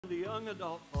The young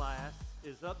adult class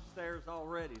is upstairs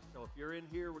already, so if you're in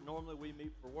here, normally we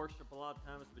meet for worship a lot of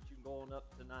times, but you can go on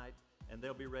up tonight and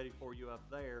they'll be ready for you up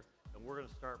there. And we're going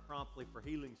to start promptly for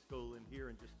healing school in here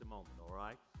in just a moment, all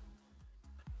right?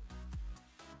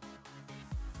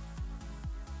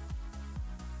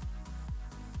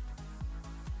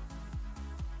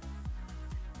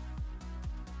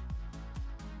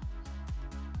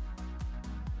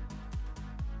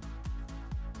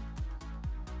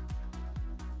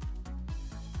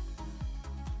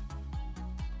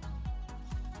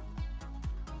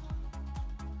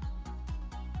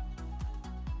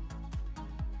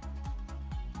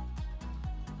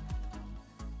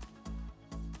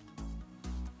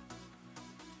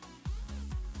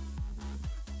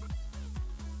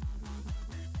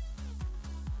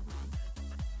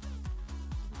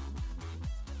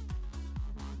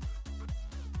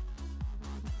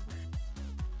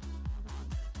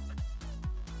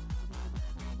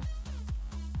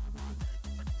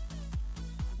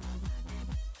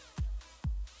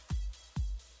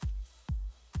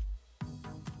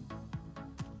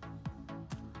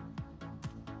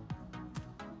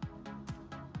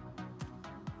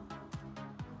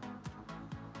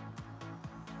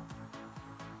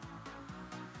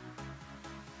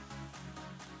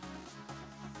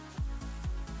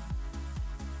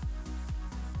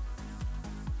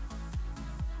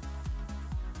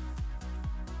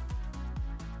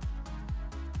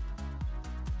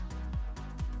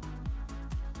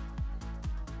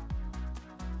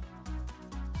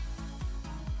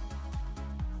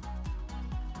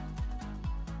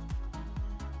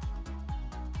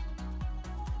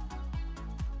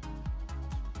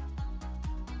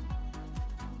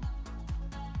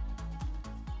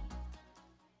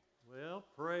 Well,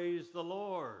 praise the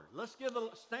Lord. Let's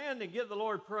stand and give the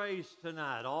Lord praise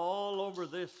tonight. All over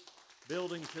this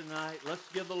building tonight. Let's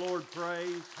give the Lord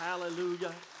praise.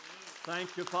 Hallelujah.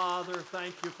 Thank you, Father.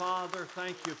 Thank you, Father.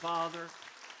 Thank you, Father.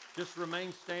 Just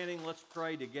remain standing. Let's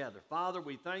pray together. Father,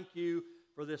 we thank you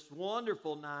for this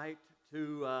wonderful night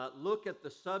to look at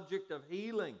the subject of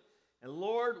healing. And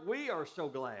Lord, we are so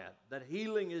glad that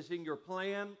healing is in your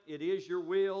plan. It is your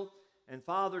will. And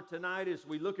Father, tonight as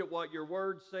we look at what your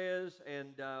word says and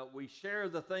we share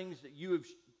the things that you have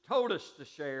told us to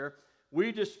share,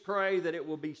 we just pray that it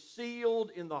will be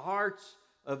sealed in the hearts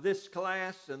of this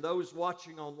class and those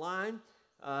watching online,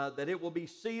 that it will be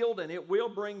sealed and it will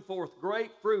bring forth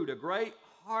great fruit, a great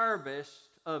harvest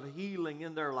of healing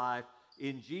in their life.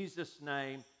 In Jesus'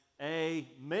 name,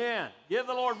 amen. Give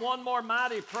the Lord one more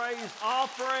mighty praise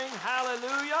offering.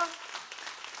 Hallelujah.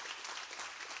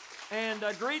 And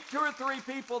greet 2 or 3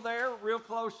 people there real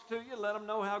close to you. Let them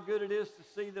know how good it is to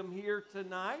see them here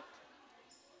tonight.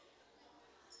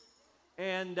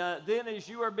 And then as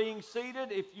you are being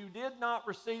seated, if you did not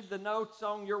receive the notes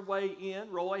on your way in,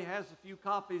 Roy has a few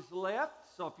copies left.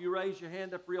 So if you raise your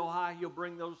hand up real high, he'll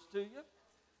bring those to you.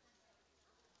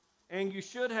 And you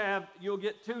should have, you'll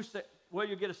get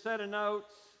you'll get a set of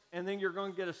notes, and then you're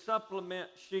going to get a supplement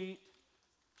sheet,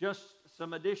 just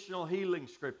some additional healing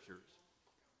scriptures.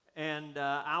 And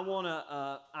I'll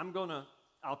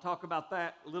talk about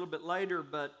that a little bit later,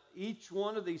 but each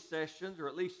one of these sessions, or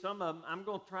at least some of them, I'm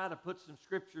going to try to put some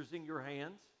scriptures in your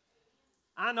hands.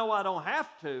 I know I don't have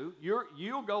to.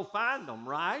 You'll go find them,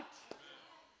 right?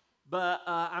 But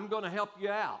I'm going to help you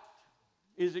out.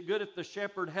 Is it good if the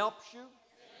shepherd helps you?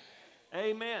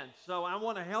 Amen. So I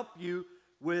want to help you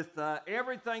with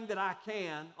everything that I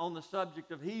can on the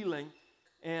subject of healing.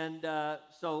 And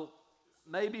so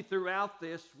maybe throughout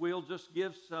this, we'll just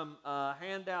give some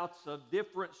handouts of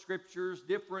different scriptures,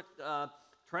 different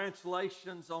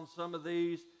translations on some of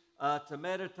these to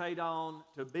meditate on,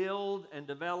 to build and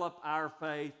develop our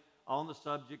faith on the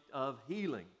subject of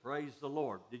healing. Praise the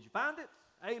Lord. Did you find it?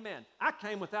 Amen. I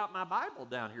came without my Bible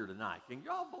down here tonight. Can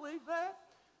y'all believe that?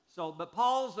 But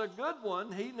Paul's a good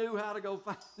one. He knew how to go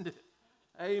find it.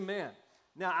 Amen.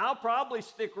 Now, I'll probably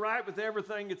stick right with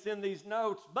everything that's in these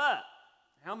notes, but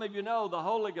how many of you know the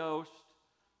Holy Ghost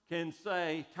can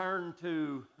say, turn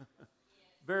to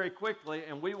very quickly,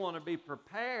 and we want to be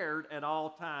prepared at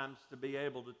all times to be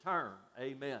able to turn.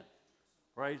 Amen.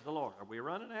 Praise the Lord. Are we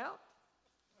running out?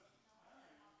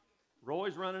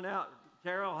 Roy's running out.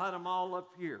 Carol had them all up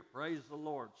here. Praise the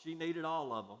Lord. She needed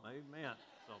all of them. Amen.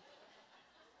 So,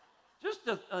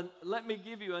 let me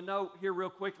give you a note here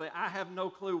real quickly. I have no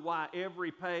clue why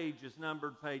every page is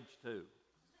numbered page 2.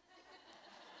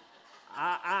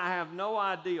 I have no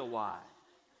idea why.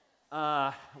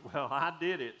 Well, I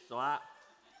did it, so I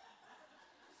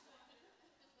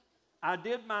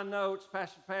did my notes.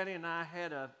 Pastor Patty and I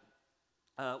had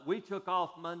we took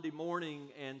off Monday morning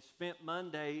and spent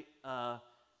Monday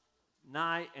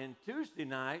night and Tuesday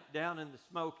night down in the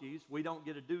Smokies. We don't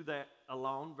get to do that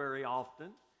alone very often.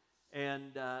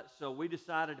 And so we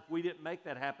decided if we didn't make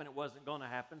that happen, it wasn't going to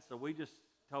happen. So we just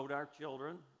told our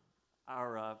children,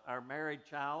 our married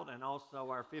child and also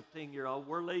our 15-year-old,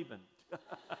 we're leaving.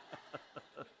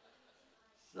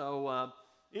 So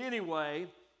anyway,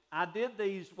 I did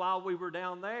these while we were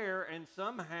down there, and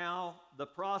somehow the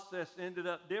process ended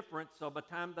up different. So by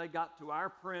the time they got to our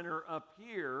printer up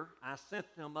here, I sent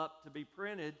them up to be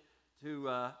printed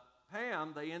to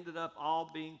Pam. They ended up all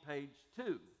being page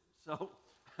 2. So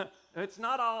it's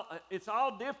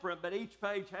all different, but each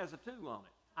page has a 2 on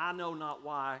it. I know not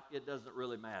why. It doesn't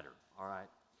really matter. All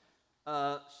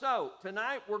right. So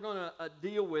tonight we're going to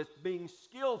deal with being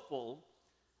skillful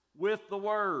with the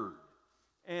Word.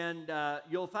 And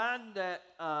you'll find that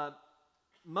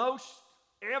most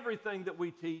everything that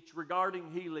we teach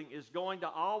regarding healing is going to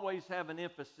always have an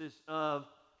emphasis of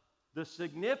the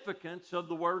significance of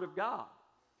the Word of God.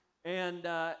 And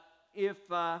if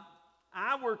I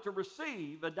were to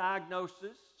receive a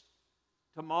diagnosis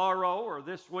tomorrow or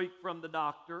this week from the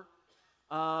doctor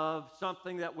of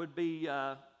something that would be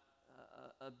a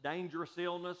dangerous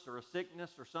illness or a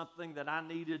sickness or something that I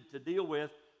needed to deal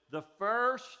with, the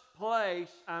first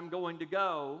place I'm going to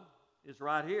go is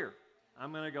right here.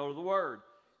 I'm going to go to the Word.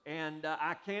 And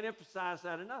I can't emphasize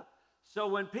that enough. So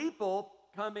when people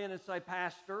come in and say,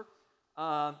 Pastor,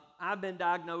 I've been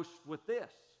diagnosed with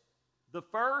this, the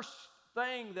first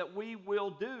thing that we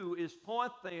will do is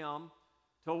point them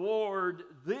toward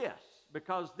this,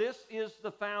 because this is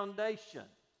the foundation.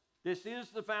 This is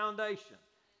the foundation.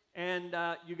 And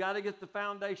you got to get the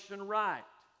foundation right.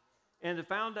 And the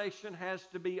foundation has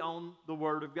to be on the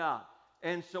Word of God.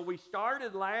 And so we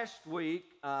started last week.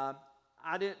 I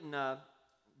didn't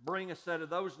bring a set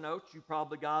of those notes. You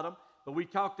probably got them. But we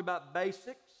talked about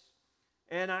basics.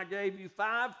 And I gave you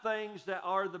 5 things that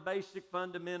are the basic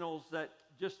fundamentals that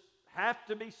just have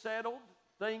to be settled,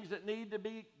 things that need to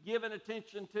be given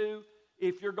attention to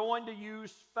if you're going to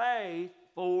use faith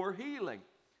for healing.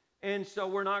 And so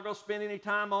we're not going to spend any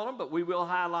time on them, but we will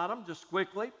highlight them just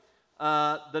quickly.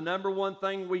 The number one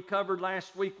thing we covered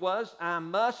last week was, I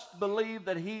must believe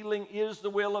that healing is the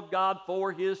will of God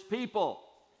for His people.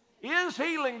 Is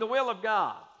healing the will of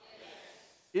God?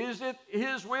 Yes. Is it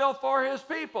His will for His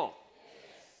people?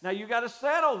 Yes. Now you got to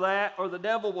settle that, or the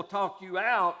devil will talk you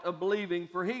out of believing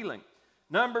for healing.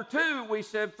 Number 2, we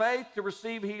said faith to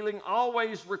receive healing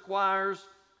always requires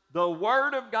the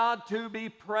Word of God to be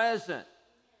present.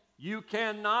 You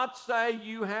cannot say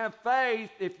you have faith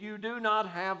if you do not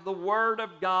have the Word of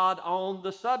God on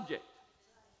the subject.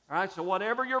 All right, so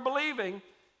whatever you're believing,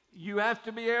 you have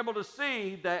to be able to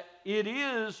see that it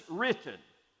is written.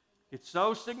 It's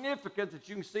so significant that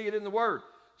you can see it in the Word.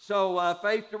 So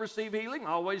faith to receive healing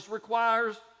always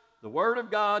requires the Word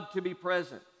of God to be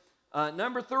present.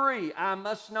 Number 3, I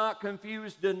must not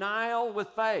confuse denial with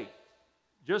faith.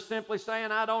 Just simply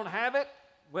saying I don't have it,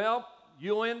 well,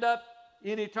 you'll end up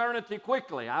in eternity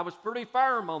quickly. I was pretty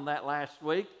firm on that last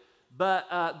week,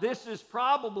 but this is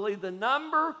probably the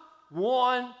number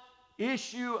one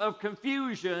issue of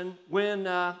confusion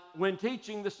when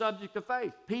teaching the subject of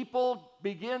faith. People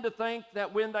begin to think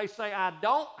that when they say, I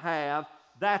don't have,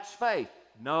 that's faith.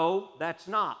 No, that's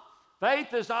not.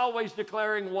 Faith is always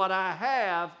declaring what I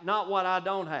have, not what I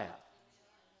don't have.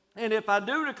 And if I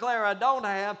do declare I don't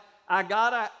have, I got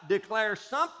to declare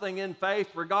something in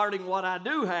faith regarding what I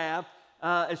do have,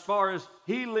 as far as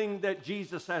healing that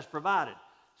Jesus has provided.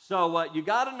 So you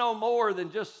got to know more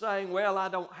than just saying, well, I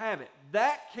don't have it.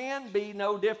 That can be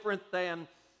no different than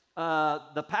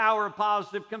the power of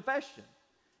positive confession.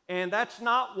 And that's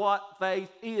not what faith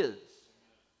is.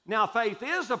 Now, faith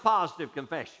is a positive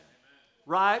confession,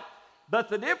 right? But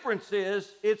the difference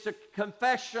is it's a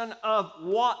confession of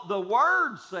what the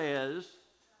Word says,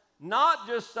 not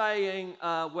just saying,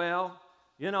 well,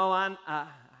 you know,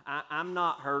 I'm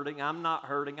not hurting, I'm not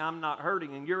hurting, I'm not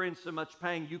hurting, and you're in so much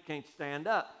pain you can't stand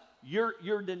up.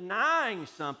 You're denying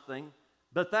something,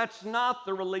 but that's not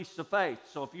the release of faith.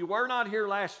 So if you were not here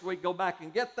last week, go back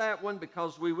and get that one,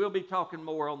 because we will be talking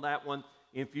more on that one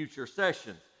in future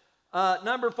sessions.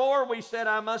 Number 4, we said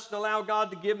I must allow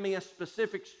God to give me a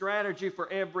specific strategy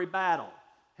for every battle.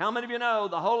 How many of you know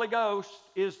the Holy Ghost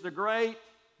is the great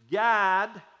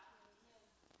guide,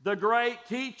 the great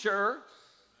teacher?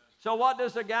 So what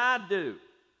does a guide do?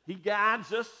 He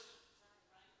guides us.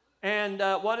 And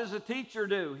what does a teacher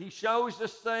do? He shows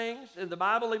us things. And the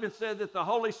Bible even said that the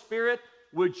Holy Spirit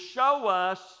would show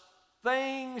us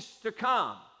things to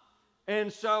come.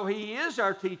 And so He is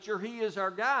our teacher. He is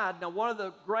our guide. Now, one of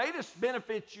the greatest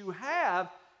benefits you have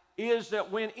is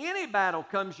that when any battle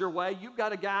comes your way, you've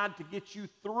got a guide to get you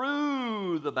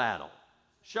through the battle,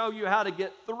 show you how to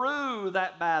get through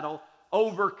that battle,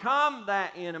 overcome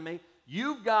that enemy.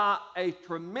 You've got a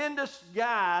tremendous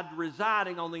guide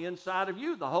residing on the inside of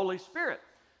you, the Holy Spirit.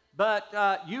 But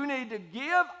you need to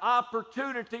give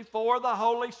opportunity for the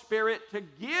Holy Spirit to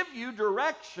give you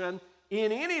direction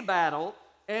in any battle,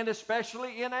 and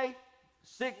especially in a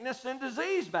sickness and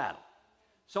disease battle.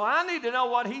 So I need to know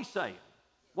what He's saying.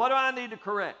 What do I need to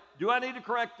correct? Do I need to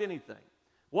correct anything?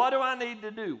 What do I need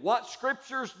to do? What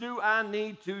scriptures do I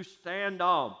need to stand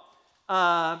on?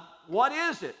 What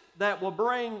is it that will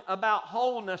bring about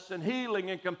wholeness and healing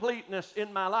and completeness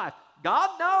in my life? God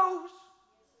knows.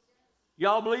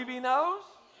 Y'all believe He knows?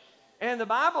 And the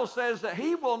Bible says that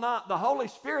He will not, the Holy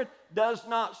Spirit does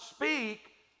not speak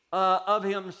of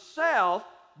Himself,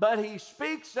 but He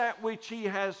speaks that which He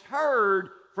has heard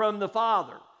from the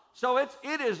Father. So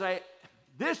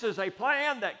this is a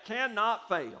plan that cannot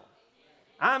fail.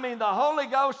 I mean, the Holy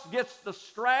Ghost gets the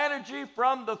strategy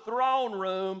from the throne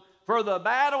room for the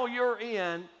battle you're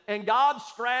in, and God's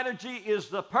strategy is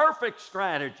the perfect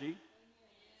strategy.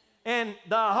 And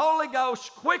the Holy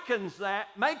Ghost quickens that,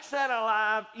 makes that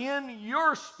alive in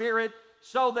your spirit,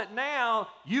 so that now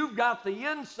you've got the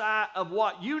insight of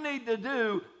what you need to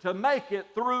do to make it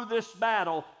through this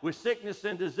battle with sickness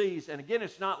and disease. And again,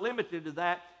 it's not limited to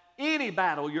that. Any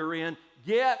battle you're in,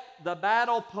 get the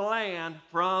battle plan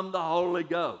from the Holy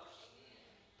Ghost.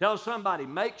 Tell somebody,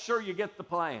 make sure you get the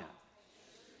plan.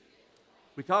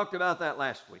 We talked about that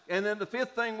last week. And then the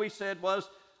fifth thing we said was,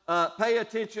 pay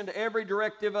attention to every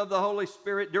directive of the Holy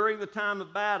Spirit during the time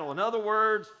of battle. In other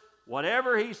words,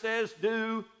 whatever He says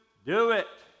do it.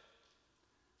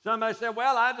 Somebody said,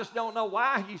 well, I just don't know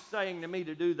why He's saying to me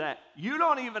to do that. You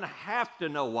don't even have to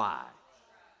know why.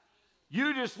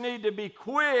 You just need to be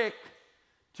quick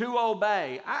to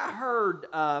obey. I heard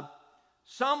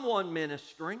someone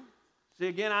ministering. See,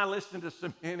 again, I listened to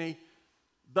so many,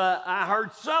 but I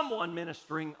heard someone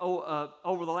ministering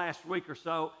over the last week or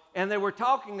so, and they were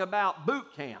talking about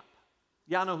boot camp.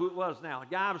 Y'all know who it was now. A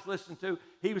guy I was listening to,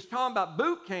 he was talking about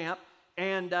boot camp,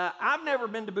 and I've never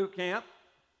been to boot camp.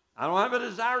 I don't have a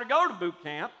desire to go to boot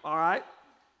camp, all right?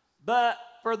 But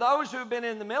for those who've been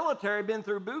in the military, been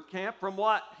through boot camp, from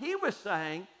what he was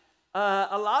saying,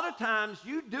 a lot of times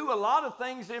you do a lot of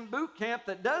things in boot camp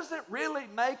that doesn't really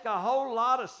make a whole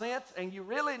lot of sense, and you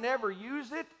really never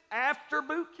use it after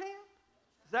boot camp.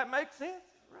 Does that make sense?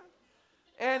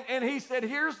 Right. And he said,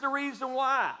 here's the reason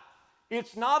why.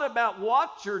 It's not about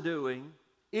what you're doing,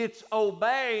 it's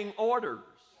obeying orders.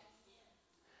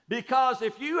 Because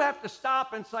if you have to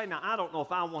stop and say, now, I don't know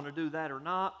if I want to do that or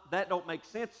not, that don't make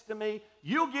sense to me,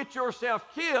 you'll get yourself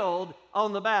killed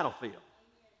on the battlefield.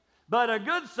 But a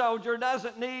good soldier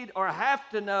doesn't need or have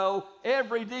to know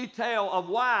every detail of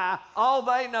why. All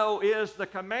they know is the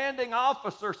commanding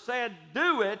officer said,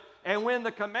 do it. And when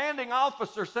the commanding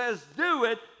officer says, do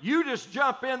it, you just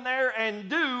jump in there and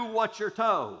do what you're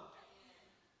told.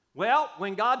 Well,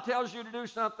 when God tells you to do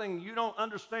something, you don't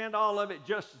understand all of it,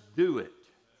 just do it.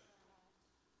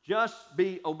 Just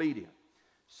be obedient.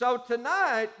 So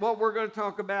tonight, what we're going to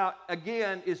talk about,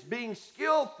 again, is being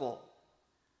skillful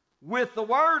with the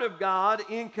Word of God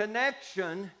in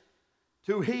connection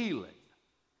to healing.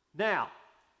 Now,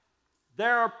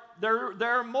 there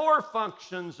are more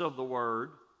functions of the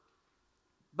Word,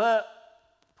 but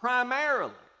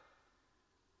primarily,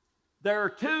 there are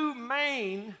two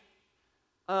main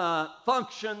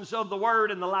functions of the Word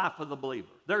in the life of the believer.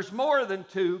 There's more than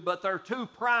two, but there are two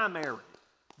primary,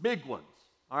 big ones,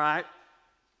 all right?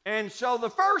 And so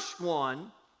the first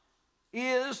one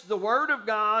is the Word of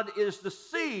God is the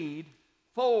seed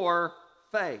for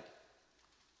faith.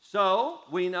 So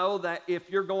we know that if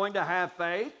you're going to have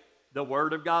faith, the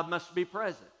Word of God must be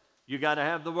present. You got to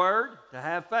have the Word to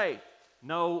have faith.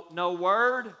 No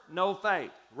Word, no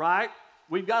faith, right?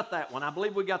 We've got that one. I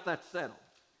believe we got that settled.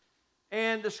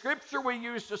 And the scripture we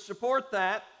use to support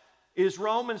that is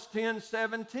Romans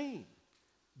 10:17.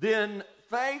 Then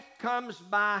faith comes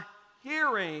by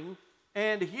hearing,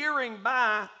 and hearing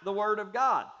by the Word of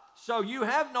God. So you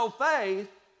have no faith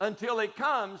until it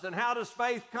comes. And how does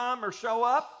faith come or show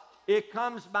up? It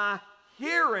comes by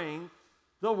hearing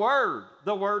the Word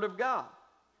of God.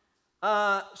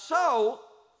 So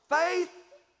faith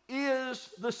is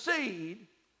the seed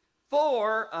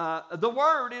for, the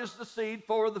Word is the seed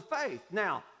for the faith.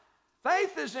 Now,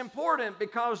 faith is important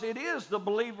because it is the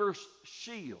believer's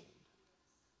shield.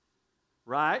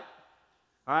 Right?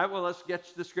 All right, well, let's get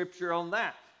to the scripture on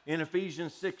that. In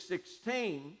Ephesians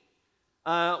 6:16,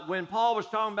 when Paul was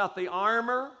talking about the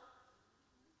armor,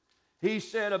 he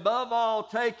said, above all,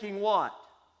 taking what?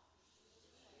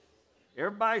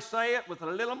 Everybody say it with a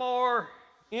little more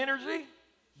energy.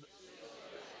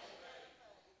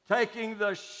 Taking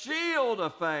the shield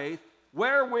of faith,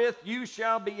 wherewith you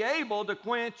shall be able to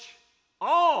quench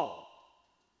all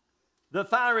the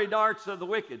fiery darts of the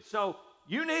wicked. So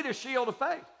you need a shield of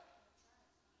faith.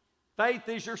 Faith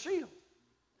is your shield.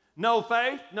 No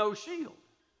faith, no shield.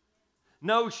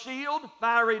 No shield,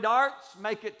 fiery darts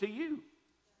make it to you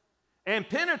and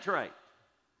penetrate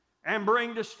and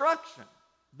bring destruction.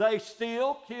 They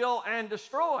steal, kill, and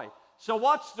destroy. So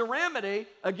what's the remedy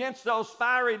against those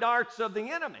fiery darts of the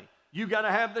enemy? You got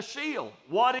to have the shield.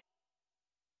 What is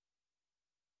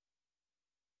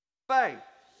faith?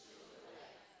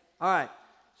 All right.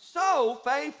 So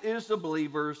faith is the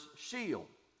believer's shield.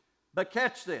 But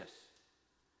catch this.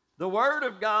 The Word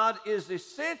of God is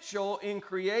essential in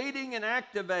creating and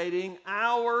activating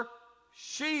our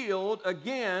shield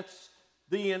against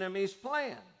the enemy's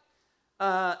plan.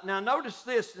 Now notice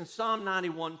this in Psalm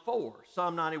 91:4.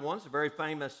 Psalm 91 is a very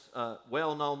famous,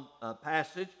 well-known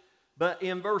passage. But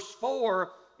in verse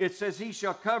 4, it says, He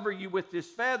shall cover you with His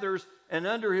feathers, and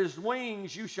under His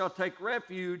wings you shall take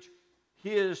refuge.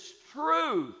 His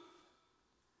truth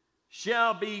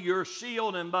shall be your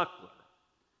shield and buckler.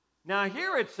 Now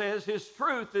here it says His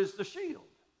truth is the shield.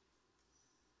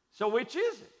 So which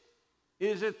is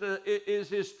it? Is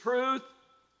His truth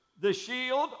the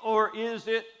shield, or is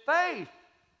it faith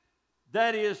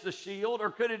that is the shield? Or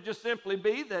could it just simply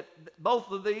be that both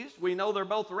of these, we know they're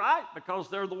both right because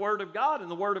they're the Word of God,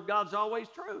 and the Word of God's always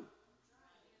true,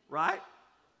 right?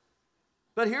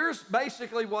 But here's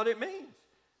basically what it means.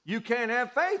 You can't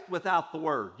have faith without the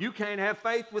Word. You can't have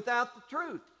faith without the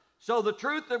truth. So the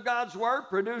truth of God's Word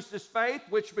produces faith,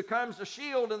 which becomes a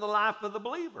shield in the life of the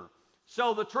believer.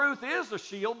 So the truth is a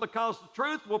shield because the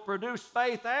truth will produce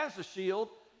faith as a shield.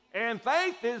 And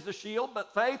faith is the shield,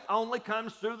 but faith only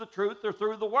comes through the truth or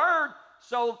through the Word.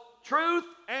 So truth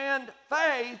and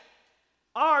faith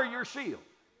are your shield.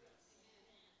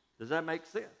 Does that make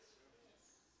sense?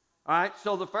 All right,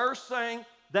 so the first thing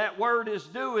that Word is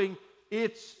doing,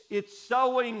 it's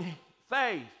sowing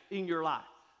faith in your life.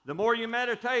 The more you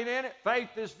meditate in it,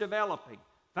 faith is developing.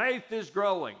 Faith is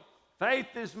growing.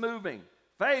 Faith is moving.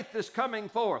 Faith is coming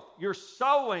forth. You're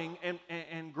sowing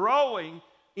and growing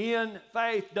in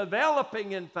faith,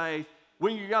 developing in faith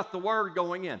when you got the Word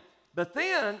going in. But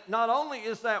then, not only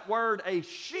is that Word a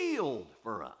shield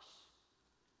for us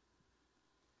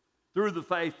through the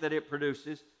faith that it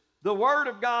produces, the Word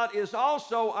of God is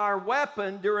also our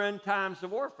weapon during times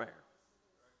of warfare.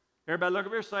 Everybody look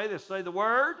up here, say this. Say, the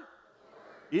Word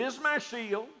is my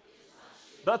shield,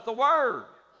 but the Word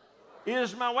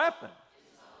is my weapon.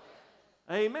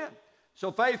 Amen. So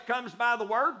faith comes by the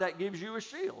Word, that gives you a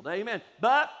shield. Amen.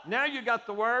 But now you got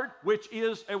the Word, which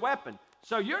is a weapon.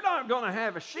 So you're not going to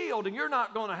have a shield and you're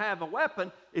not going to have a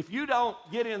weapon if you don't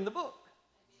get in the book.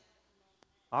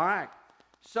 All right.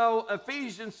 So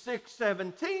Ephesians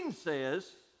 6:17 says,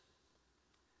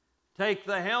 take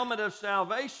the helmet of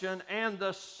salvation and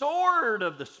the sword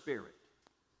of the Spirit,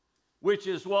 which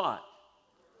is what?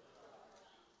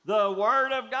 The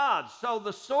Word of God. So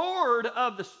the sword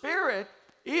of the Spirit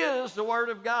is the Word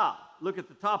of God. Look at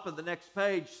the top of the next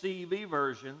page, CEV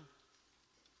version.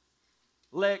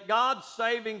 Let God's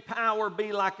saving power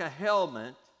be like a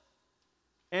helmet,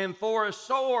 and for a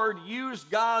sword, use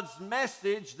God's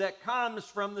message that comes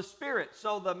from the Spirit.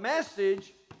 So the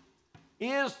message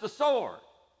is the sword.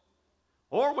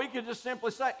 Or we could just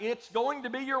simply say, it's going to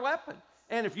be your weapon.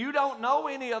 And if you don't know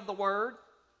any of the Word,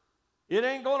 it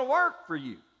ain't going to work for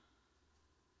you.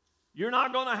 You're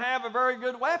not going to have a very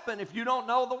good weapon if you don't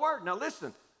know the Word. Now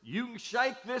listen, you can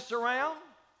shake this around.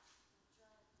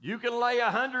 You can lay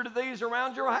 100 of these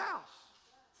around your house.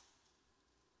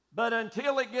 But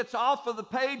until it gets off of the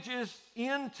pages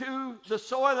into the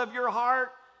soil of your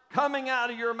heart, coming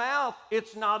out of your mouth,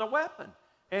 it's not a weapon.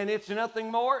 And it's nothing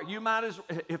more. You might as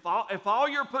if all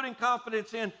you're putting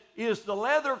confidence in is the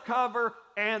leather cover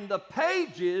and the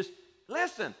pages,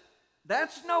 listen,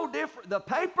 that's no different. The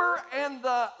paper and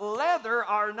the leather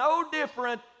are no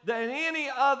different than any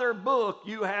other book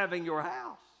you have in your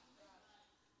house.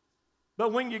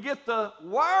 But when you get the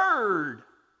Word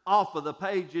off of the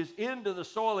pages into the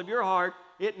soil of your heart,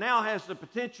 it now has the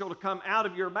potential to come out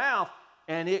of your mouth,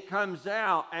 and it comes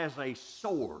out as a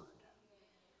sword.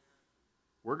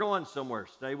 We're going somewhere.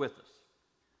 Stay with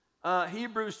us.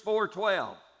 Hebrews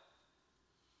 4:12.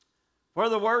 For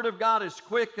the Word of God is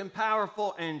quick and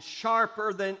powerful and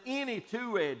sharper than any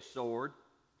two-edged sword,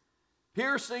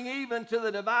 piercing even to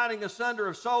the dividing asunder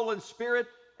of soul and spirit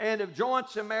and of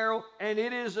joints and marrow, and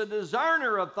it is a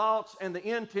discerner of thoughts and the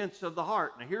intents of the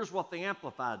heart. Now here's what the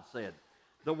Amplified said.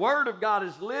 The Word of God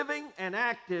is living and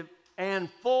active and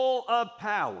full of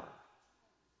power.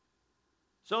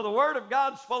 So the Word of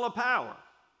God's full of power.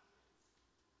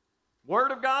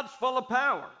 Word of God's full of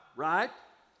power, right?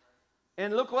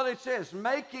 And look what it says,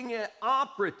 making it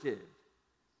operative,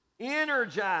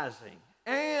 energizing,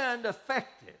 and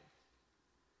effective.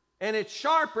 And it's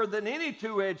sharper than any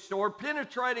two-edged sword,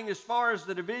 penetrating as far as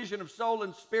the division of soul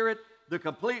and spirit, the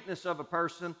completeness of a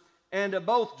person, and of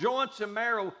both joints and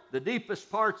marrow, the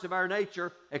deepest parts of our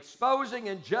nature, exposing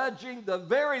and judging the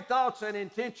very thoughts and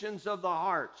intentions of the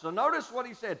heart. So notice what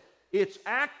he said. It's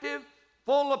active,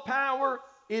 full of power,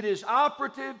 it is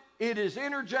operative, it is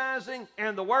energizing,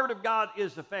 and the Word of God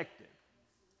is effective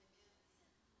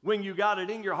when you got it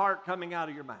in your heart coming out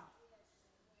of your mouth.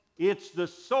 It's the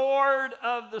sword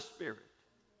of the Spirit.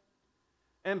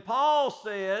 And Paul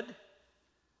said,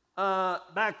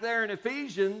 back there in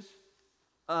Ephesians,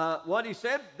 what he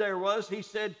said there was, he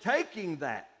said, take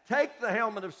the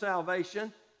helmet of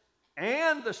salvation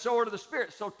and the sword of the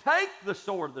Spirit. So take the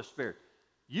sword of the Spirit.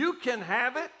 You can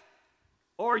have it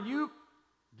or you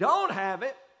don't have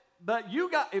it, but you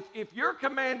got, if you're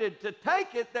commanded to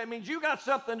take it, that means you got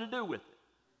something to do with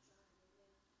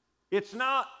it. It's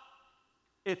not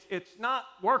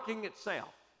working itself.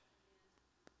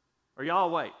 Are y'all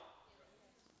awake?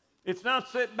 It's not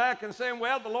sitting back and saying,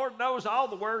 well, the Lord knows all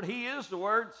the Word. He is the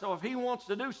Word. So if He wants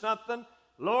to do something,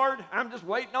 Lord, I'm just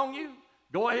waiting on you.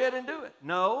 Go ahead and do it.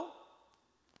 No.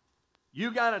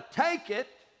 You got to take it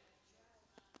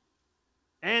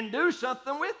and do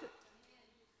something with it.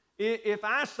 If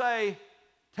I say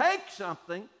take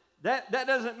something, that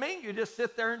doesn't mean you just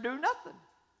sit there and do nothing.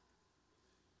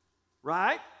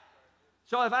 Right?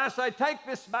 So if I say take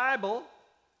this Bible,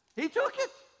 He took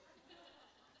it.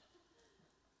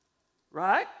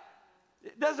 Right?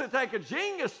 It doesn't take a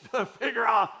genius to figure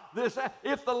out this.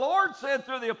 If the Lord said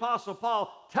through the Apostle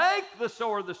Paul, take the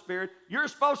sword of the Spirit, you're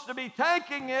supposed to be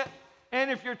taking it. And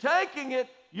if you're taking it,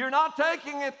 you're not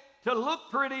taking it to look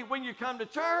pretty when you come to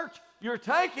church. You're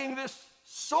taking this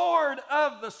sword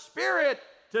of the Spirit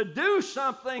to do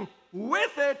something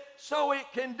with it so it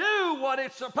can do what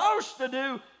it's supposed to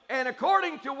do. And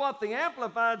according to what the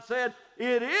Amplified said,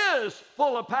 it is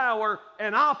full of power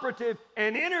and operative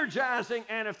and energizing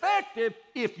and effective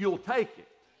if you'll take it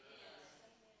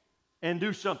and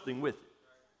do something with it.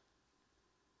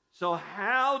 So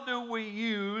how do we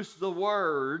use the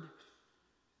Word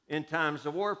in times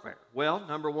of warfare? Well,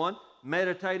 number one,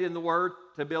 meditate in the Word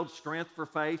to build strength for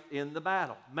faith in the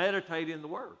battle. Meditate in the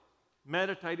Word.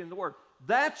 Meditate in the Word.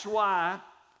 That's why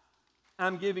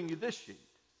I'm giving you this sheet.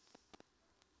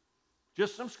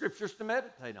 Just some scriptures to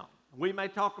meditate on. We may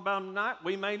talk about them tonight,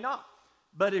 we may not.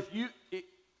 But if you're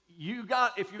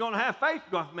going to have faith,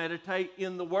 you're going to meditate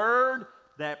in the Word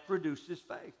that produces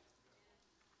faith.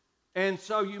 And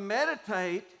so you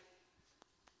meditate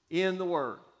in the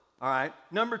Word. All right.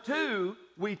 Number two,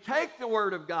 we take the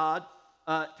Word of God,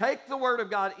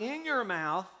 in your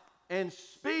mouth and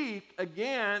speak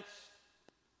against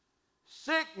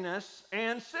sickness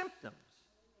and symptoms.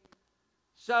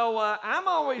 So I'm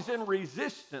always in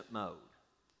resistant mode.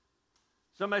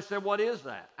 Somebody said, what is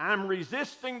that? I'm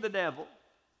resisting the devil.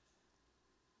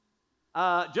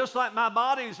 Just like my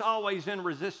body's always in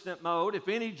resistant mode. If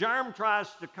any germ tries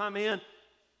to come in,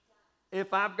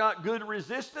 if I've got good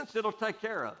resistance, it'll take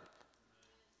care of it.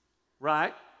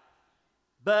 Right?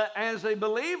 But as a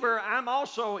believer, I'm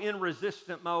also in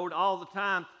resistant mode all the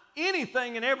time.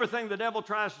 Anything and everything the devil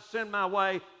tries to send my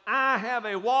way, I have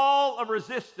a wall of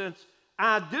resistance.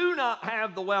 I do not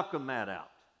have the welcome mat out.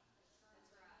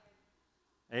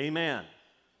 Amen.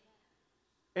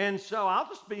 And so I'll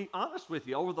just be honest with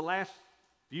you. Over the last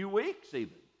few weeks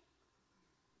even.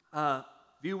 A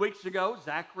few weeks ago,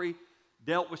 Zachary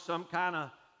dealt with some kind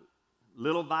of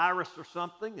little virus or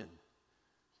something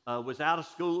and was out of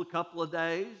school a couple of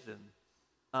days.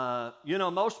 And,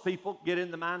 most people get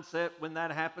in the mindset when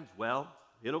that happens, well,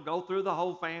 it'll go through the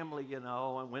whole family,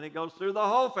 and when it goes through the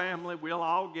whole family, we'll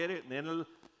all get it, and then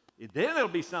it'll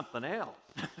be something else.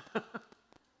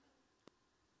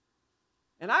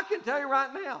 And I can tell you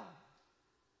right now,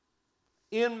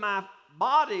 in my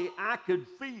body, I could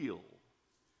feel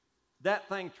that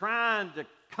thing trying to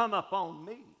come up on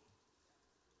me.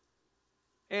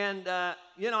 And, I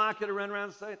could have run around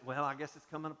and said, well, I guess it's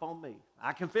coming up on me.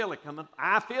 I can feel it coming.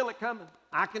 I feel it coming.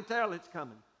 I can tell it's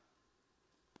coming.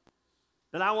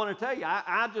 But I want to tell you,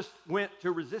 I just went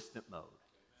to resistant mode.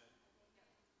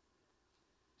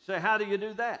 So how do you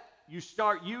do that? You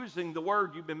start using the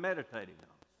Word you've been meditating on.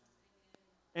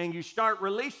 And you start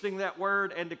releasing that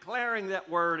Word and declaring that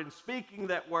Word and speaking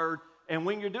that Word. And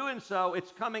when you're doing so,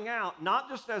 it's coming out not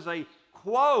just as a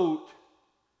quote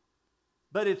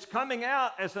but it's coming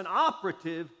out as an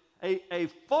operative, a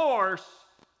force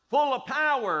full of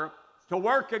power to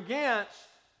work against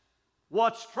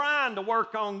what's trying to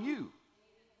work on you.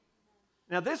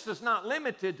 Now, this is not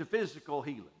limited to physical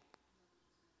healing.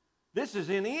 This is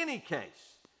in any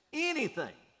case,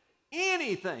 anything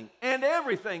and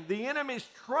everything the enemy's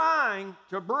trying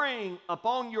to bring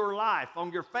upon your life,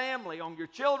 on your family, on your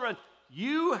children.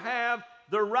 You have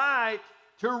the right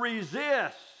to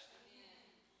resist.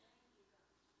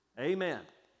 Amen.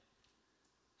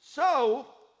 So,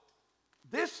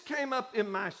 this came up in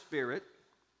my spirit.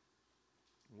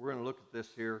 We're going to look at this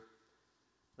here.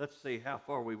 Let's see how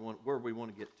far where we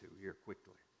want to get to here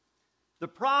quickly. The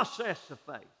process of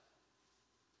faith.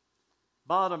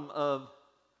 Bottom of,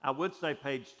 I would say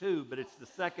page 2, but it's the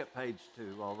second page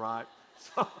 2, all right?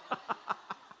 So,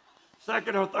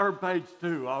 second or third page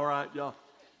 2, all right, y'all?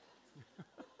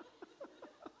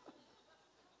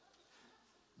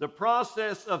 The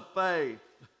process of faith.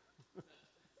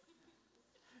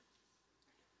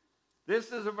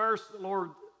 This is a verse the Lord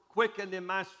quickened in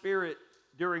my spirit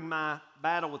during my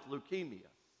battle with leukemia.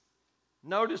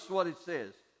 Notice what it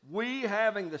says. We,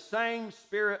 having the same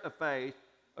spirit of faith,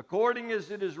 according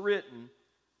as it is written,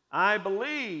 I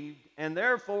believed, and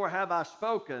therefore have I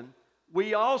spoken.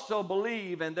 We also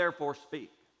believe, and therefore speak.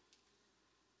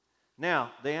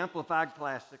 Now, the Amplified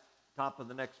Classic, top of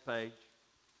the next page.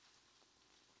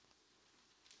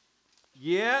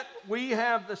 Yet we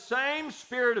have the same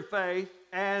spirit of faith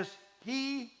as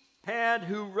he had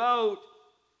who wrote,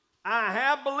 I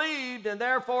have believed, and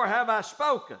therefore have I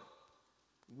spoken.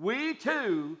 We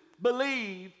too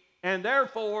believe, and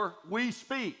therefore we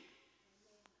speak.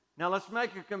 Now let's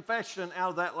make a confession out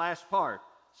of that last part.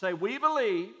 Say, we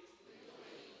believe,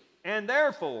 and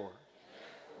therefore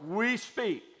we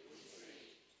speak.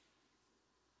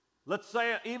 Let's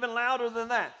say it even louder than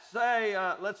that.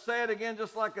 Let's say it again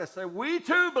just like this. Say, we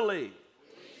too believe,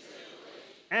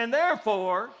 and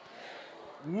therefore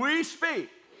we speak.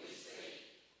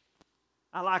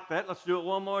 I like that. Let's do it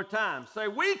one more time. Say,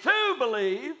 we too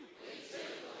believe,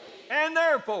 and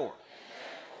therefore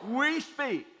we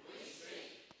speak.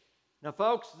 Now,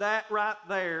 folks, that right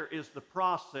there is the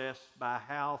process by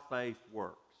how faith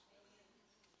works.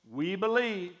 We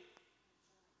believe,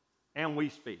 and we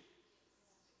speak.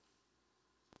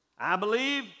 I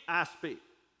believe, I speak.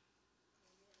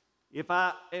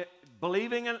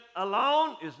 Believing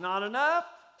alone is not enough.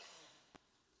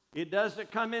 It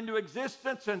doesn't come into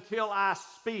existence until I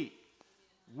speak.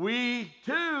 We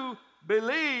too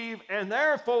believe, and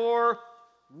therefore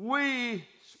we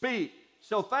speak.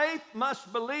 So faith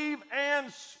must believe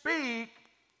and speak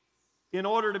in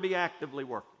order to be actively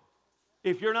working.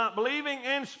 If you're not believing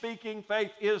and speaking,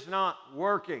 faith is not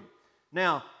working.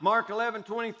 Now, Mark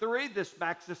 11:23, this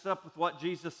backs us up with what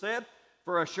Jesus said.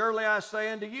 For surely I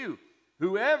say unto you,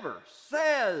 whoever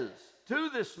says to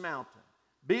this mountain,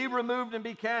 be removed and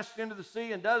be cast into the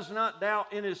sea, and does not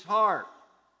doubt in his heart,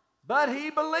 but he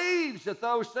believes that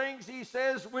those things he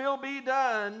says will be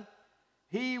done,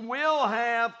 he will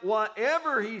have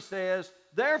whatever he says.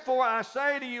 Therefore I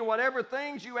say to you, whatever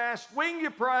things you ask when you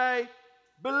pray,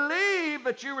 believe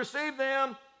that you receive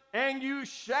them, and you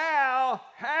shall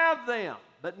have them.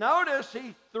 But notice,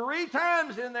 3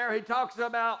 times in there he talks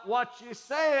about what you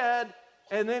said,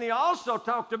 and then he also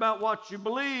talked about what you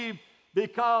believe,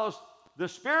 because the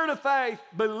spirit of faith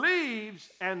believes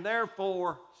and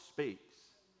therefore speaks.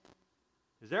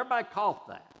 Has everybody caught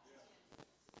that?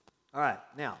 All right,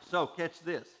 now, so catch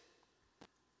this.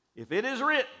 If it is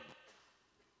written,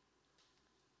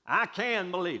 I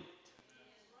can believe it.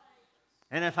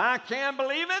 And if I can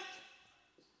believe it,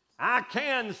 I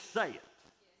can say it.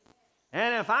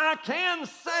 And if I can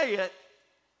say it,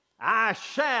 I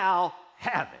shall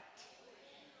have it.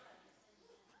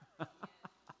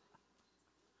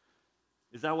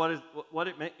 Is that what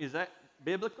it means? Is that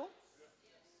biblical?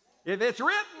 If it's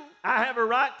written, I have a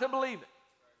right to believe it.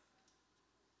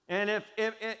 And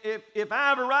if I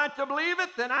have a right to believe it,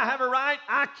 then I have a right,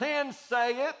 I can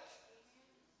say it.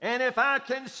 And if I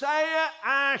can say it,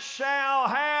 I shall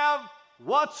have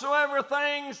whatsoever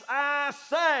things I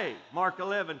say. Mark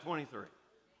 11:23.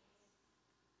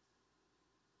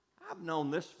 I've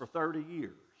known this for 30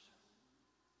 years.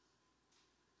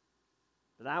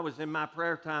 But I was in my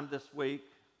prayer time this week,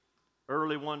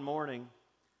 early one morning,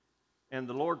 and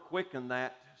the Lord quickened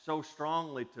that so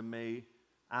strongly to me,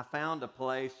 I found a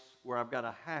place where I've got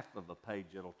a half of a page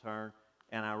it'll turn,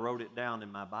 and I wrote it down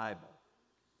in my Bible.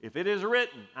 If it is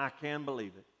written, I can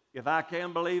believe it. If I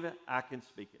can believe it, I can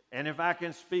speak it. And if I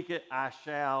can speak it, I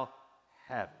shall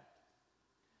have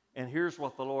it. And here's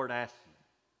what the Lord asks me.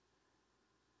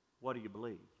 What do you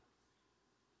believe?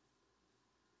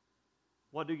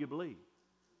 What do you believe?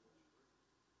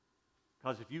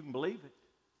 Because if you can believe it,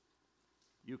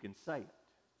 you can say it.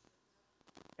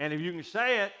 And if you can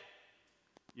say it,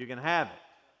 you can have it.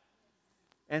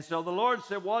 And so the Lord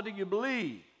said, what do you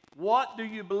believe? What do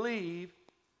you believe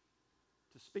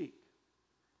to speak?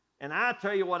 And I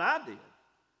tell you what I did.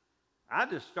 I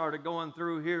just started going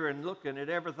through here and looking at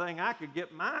everything I could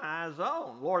get my eyes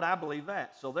on. Lord, I believe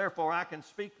that. So therefore I can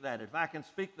speak that. If I can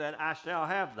speak that, I shall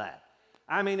have that.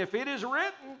 I mean, if it is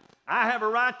written, I have a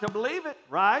right to believe it,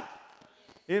 right?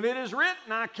 If it is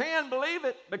written, I can believe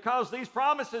it because these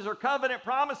promises are covenant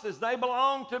promises. They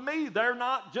belong to me. They're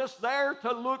not just there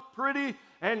to look pretty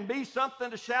and be something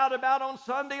to shout about on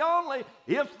Sunday only.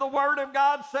 If the Word of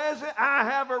God says it, I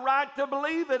have a right to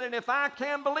believe it. And if I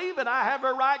can believe it, I have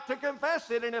a right to confess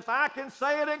it. And if I can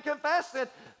say it and confess it,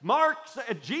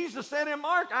 Jesus said in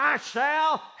Mark, I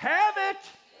shall have it.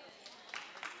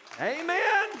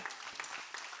 Amen.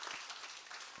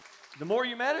 The more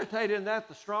you meditate in that,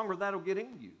 the stronger that'll get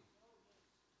in you.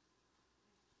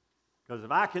 Because if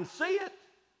I can see it,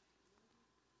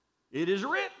 it is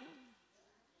written.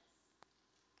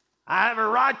 I have a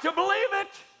right to believe it.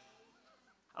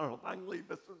 I don't know if I can believe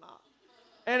this or not.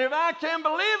 And if I can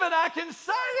believe it, I can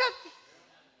say it.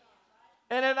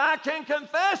 And if I can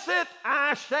confess it,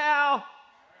 I shall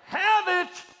have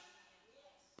it.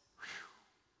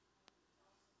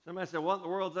 Somebody said, what in the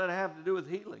world does that have to do with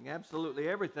healing? Absolutely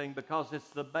everything, because it's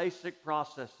the basic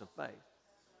process of faith.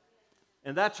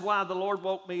 And that's why the Lord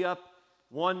woke me up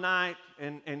one night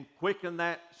and quickened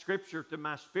that scripture to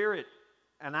my spirit.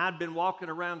 And I'd been walking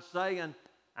around saying,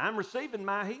 I'm receiving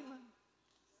my healing.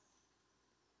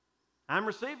 I'm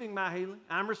receiving my healing.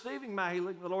 I'm receiving my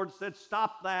healing. The Lord said,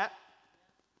 stop that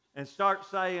and start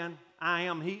saying, I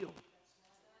am healed.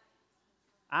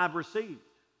 I've received.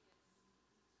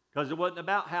 Because it wasn't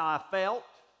about how I felt,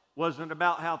 wasn't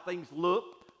about how things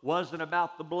looked, wasn't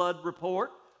about the blood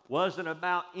report, wasn't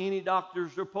about any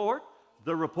doctor's report.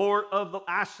 The report of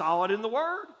I saw it in the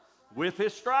Word. With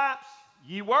His stripes,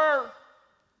 ye were.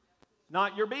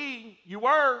 Not your being, you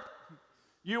were.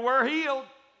 You were healed.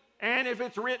 And if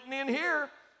it's written in here,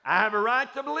 I have a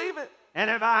right to believe it. And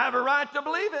if I have a right to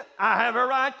believe it, I have a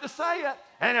right to say it.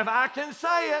 And if I can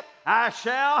say it, I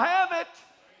shall have it.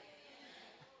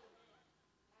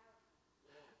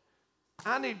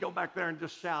 I need to go back there and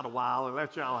just shout a while and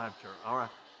let y'all have church. All right.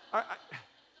 All right.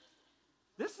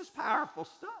 This is powerful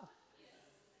stuff.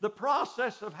 The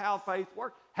process of how faith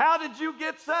works. How did you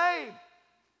get saved?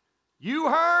 You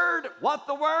heard what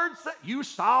the Word said. You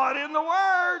saw it in the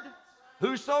Word.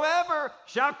 Whosoever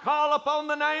shall call upon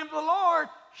the name of the Lord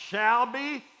shall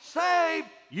be saved.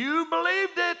 You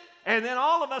believed it. And then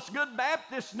all of us good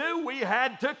Baptists knew we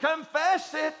had to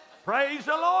confess it. Praise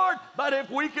the Lord. But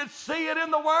if we could see it in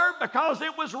the Word because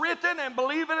it was written and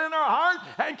believe it in our heart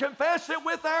and confess it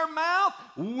with our mouth,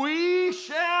 we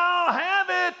shall have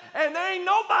it. And there ain't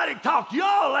nobody talk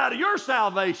y'all out of your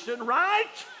salvation, right?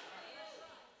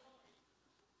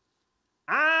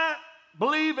 I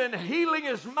believe in healing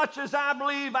as much as I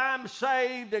believe I'm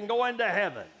saved and going to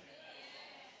heaven.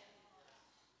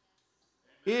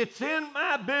 It's in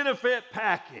my benefit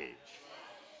package.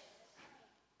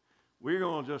 We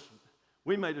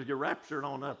may just get raptured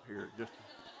on up here. Just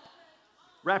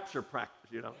rapture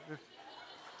practice, you know.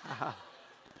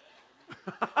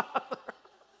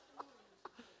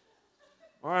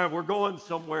 All right, we're going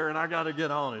somewhere and I got to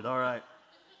get on it, all right.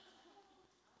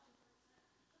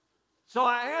 So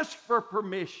I asked for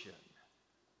permission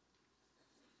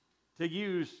to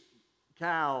use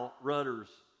Kyle Rudder's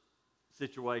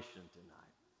situation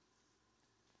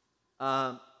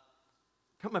tonight.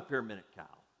 Come up here a minute, Kyle.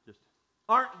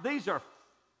 These are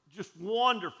just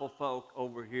wonderful folk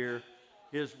over here.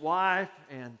 His wife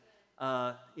and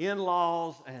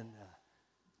in-laws, and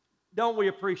don't we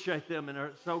appreciate them, and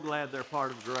are so glad they're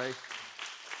part of Grace.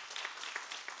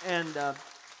 And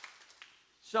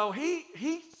so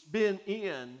he's been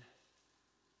in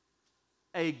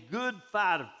a good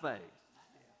fight of faith.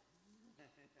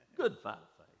 Good fight of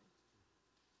faith.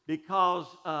 Because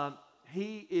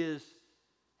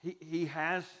he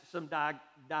has some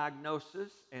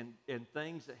diagnosis and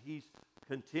things that he's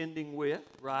contending with,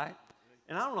 right?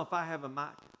 And I don't know if I have a mic.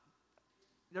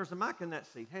 There's a mic in that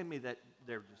seat. Hand me that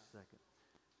there just a second.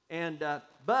 And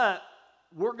but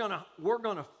we're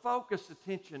gonna focus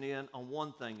attention in on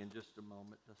one thing in just a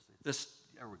moment. Let's see.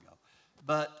 There we go.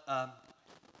 But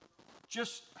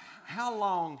just how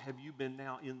long have you been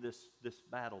now in this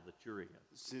battle that you're in?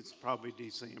 Since probably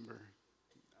December.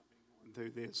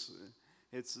 Through this.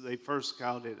 They first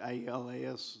called it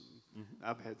ALS. Mm-hmm.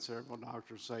 I've had several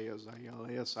doctors say it was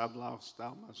ALS. I've lost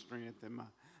all my strength in my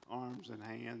arms and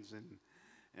hands, and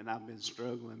and I've been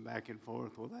struggling back and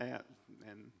forth with that,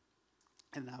 and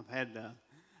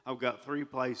I've got 3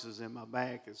 places in my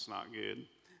back that's not good,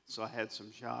 so I had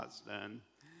some shots done,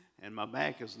 and my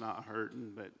back is not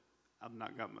hurting, but I've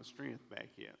not got my strength back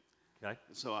yet. Okay.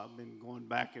 So I've been going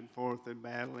back and forth and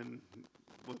battling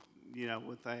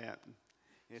with that.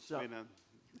 It's been a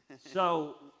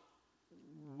So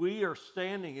we are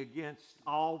standing against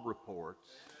all reports.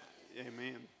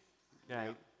 Amen. Okay.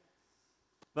 Yeah.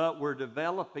 But we're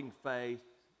developing faith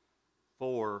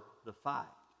for the fight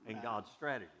and Right. God's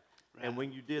strategy. Right. And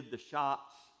when you did the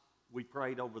shots, we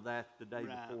prayed over that the day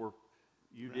Right. before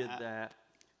you did Right. that.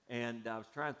 And I was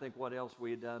trying to think what else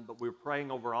we had done, but we were praying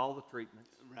over all the treatments,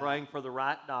 Right. praying for the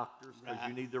right doctors, because you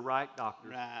Right. need the right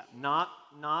doctors. Right.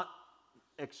 Not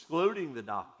excluding the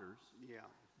doctors, Yeah.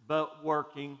 but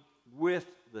working with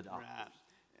the doctors. Right.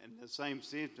 And the same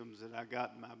symptoms that I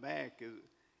got in my back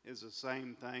is the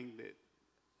same thing that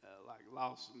like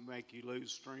loss make you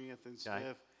lose strength and Okay.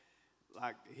 stuff.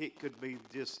 Like it could be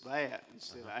just that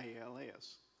instead of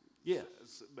ALS.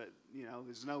 Yes. But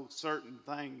there's no certain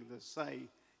thing to say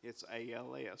it's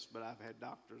ALS. But I've had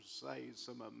doctors say,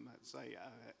 some of them say I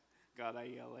got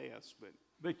ALS, but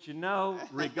But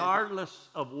regardless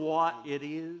of what it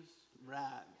is,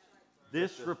 right.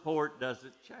 this report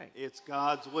doesn't change. It's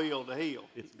God's will to heal.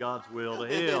 It's God's will to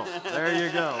heal. There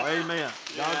you go. Amen.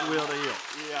 God's will to heal.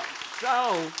 Yeah.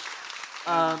 So,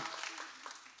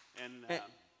 And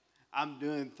I'm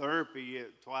doing therapy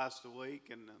twice a week,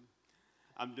 and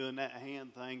I'm doing that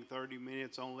hand thing 30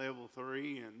 minutes on level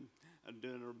 3, and I'm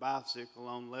doing a bicycle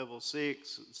on level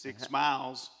 6, 6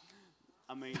 miles.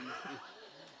 I mean,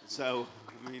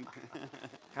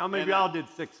 how many of y'all did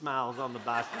 6 miles on the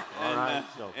bicycle? All right.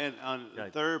 And on Okay.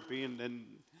 therapy, and then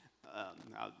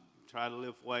I try to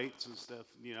lift weights and stuff,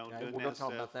 Okay, doing we're that going to talk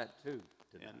stuff. about that too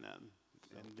today.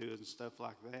 And doing stuff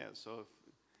like that. So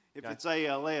if Okay. it's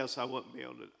ALS, I wouldn't be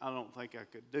able to. I don't think I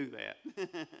could do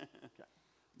that.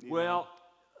 Well,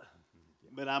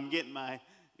 but I'm getting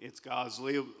it's God's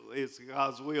will. It's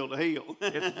God's will to heal.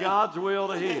 it's God's will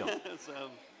to heal,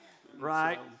 So,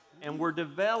 right? And we're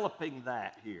developing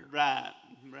that here right.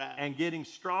 and getting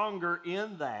stronger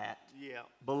in that Yeah.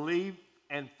 belief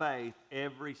and faith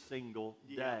every single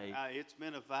Yeah. day. It's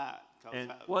been a fight.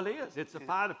 And well, it is. It's a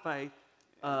fight of faith.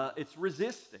 It's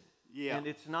resisting. Yeah. And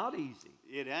it's not easy.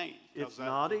 It ain't. It's 'Cause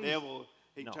not the easy. devil,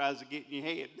 he No. tries to get in your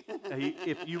head.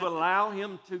 If you allow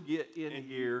him to get in And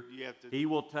here, you have to- he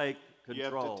will take You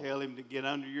have control. to tell him to get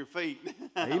under your feet.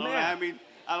 Amen.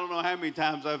 I don't know how many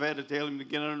times I've had to tell him to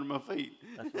get under my feet.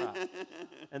 That's right.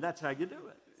 And that's how you do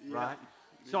it, right?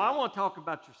 So I want to talk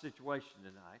about your situation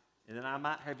tonight, and then I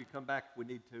might have you come back if we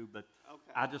need to, but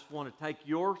Okay. I just want to take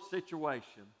your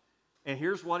situation. And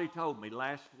here's what he told me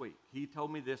last week. He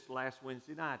told me this last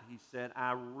Wednesday night. He said,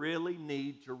 I really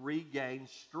need to regain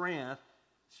strength,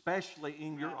 especially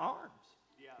in your arms,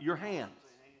 your hands.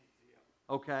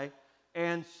 Okay?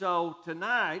 And so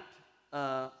tonight,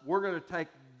 we're going to take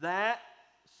that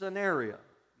scenario.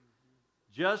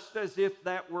 Just as if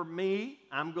that were me,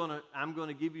 I'm going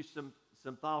to give you some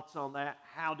thoughts on that.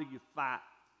 How do you fight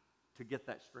to get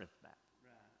that strength back?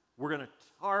 Right. We're going to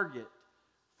target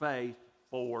faith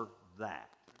for that.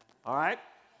 All right?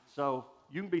 So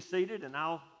you can be seated, and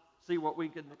I'll see what we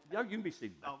can. You can be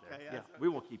seated back there. Yeah, we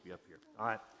will keep you up here. All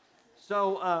right.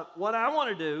 So what I want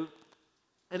to do,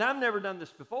 and I've never done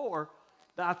this before,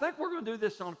 but I think we're going to do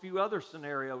this on a few other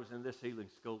scenarios in this healing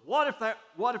school. What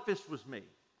if this was me?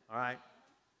 All right.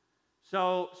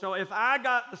 So if I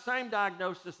got the same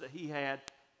diagnosis that he had,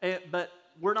 but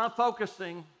we're not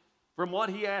focusing from what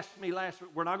he asked me last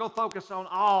week, we're not going to focus on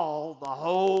the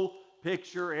whole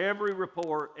picture, every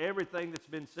report, everything that's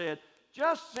been said,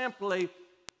 just simply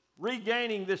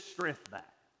regaining this strength back.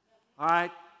 All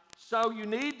right? So you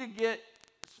need to get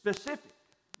specific.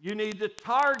 You need to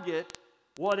target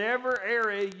whatever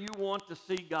area you want to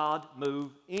see God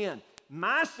move in.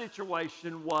 My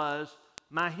situation was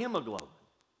my hemoglobin.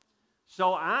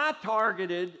 So I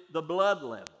targeted the blood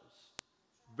levels.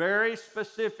 Very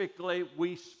specifically,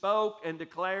 we spoke and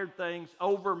declared things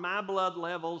over my blood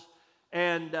levels.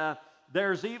 And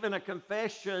there's even a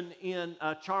confession in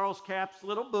Charles Capp's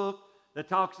little book that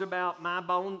talks about my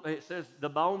bone. It says the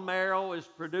bone marrow is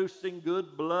producing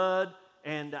good blood.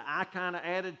 And I kind of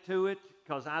added to it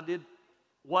because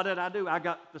what did I do? I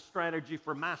got the strategy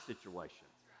for my situation.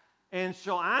 And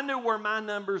so I knew where my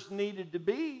numbers needed to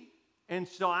be. And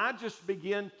so I just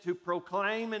began to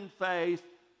proclaim in faith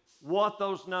what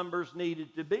those numbers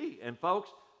needed to be. And folks,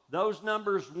 those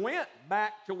numbers went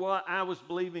back to what I was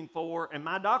believing for, and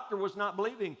my doctor was not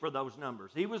believing for those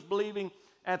numbers. He was believing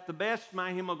at the best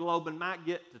my hemoglobin might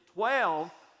get to 12,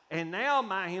 And now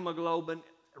my hemoglobin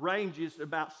ranges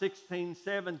about 16,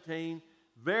 17,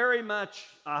 very much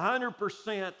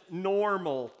 100%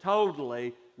 normal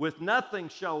totally, with nothing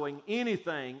showing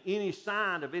anything, any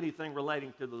sign of anything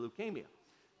relating to the leukemia.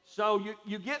 So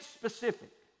you get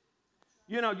specific.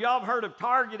 You know, y'all have heard of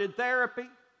targeted therapy?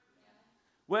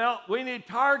 Well, we need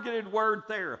targeted word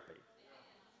therapy.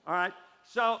 All right?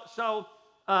 So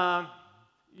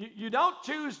you don't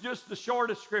choose just the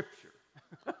shortest scripture.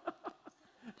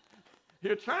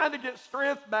 You're trying to get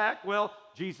strength back. Well,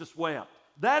 Jesus wept.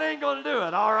 That ain't going to do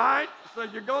it, all right? So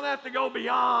you're going to have to go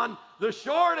beyond the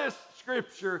shortest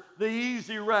scripture, the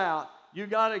easy route. You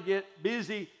got to get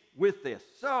busy with this.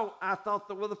 So I thought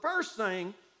that, well, the first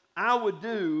thing I would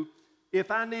do if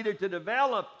I needed to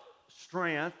develop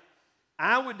strength,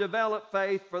 I would develop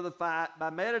faith for the fight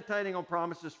by meditating on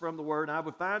promises from the Word, and I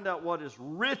would find out what is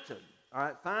written. All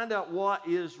right, find out what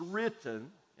is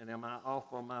written. And am I off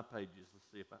on my pages? Let's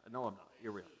see if no, I'm not.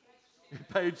 Here we are.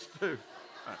 Page 2. All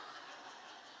right.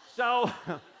 So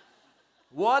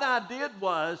what I did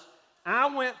was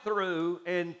I went through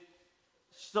and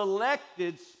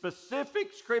selected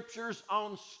specific scriptures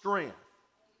on strength.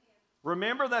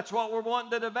 Remember, that's what we're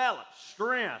wanting to develop,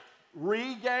 strength,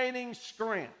 regaining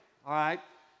strength, all right?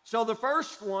 So the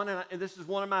first one, and this is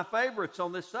one of my favorites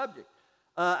on this subject,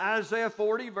 Isaiah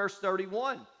 40, verse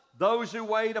 31. Those who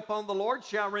wait upon the Lord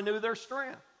shall renew their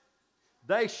strength.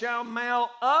 They shall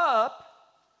mount up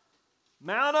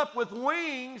with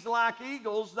wings like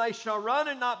eagles. They shall run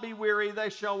and not be weary.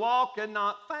 They shall walk and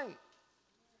not faint.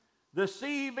 The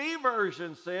CEV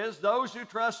version says, those who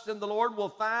trust in the Lord will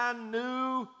find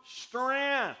new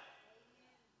strength.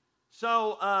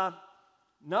 So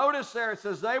notice there it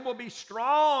says, they will be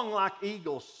strong like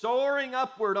eagles, soaring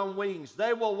upward on wings.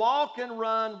 They will walk and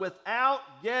run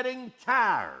without getting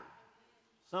tired.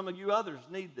 Some of you others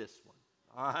need this one,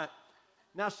 all right?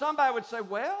 Now somebody would say,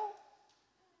 well,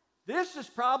 this is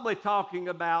probably talking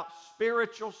about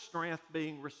spiritual strength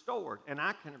being restored, and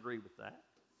I can agree with that.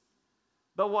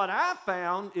 But what I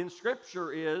found in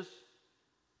Scripture is,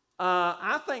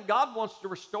 I think God wants to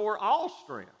restore all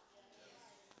strength.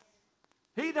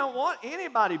 He don't want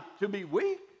anybody to be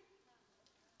weak.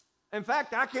 In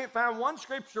fact, I can't find one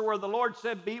Scripture where the Lord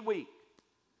said, be weak.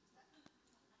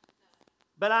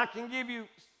 But I can give you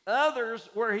others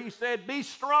where He said, be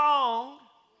strong.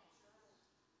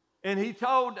 And He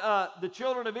told the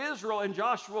children of Israel in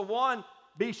Joshua 1,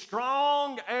 be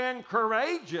strong and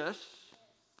courageous.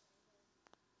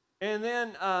 And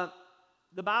then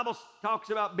the Bible talks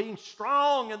about being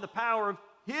strong in the power of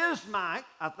His might.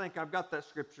 I think I've got that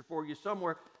scripture for you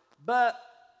somewhere. But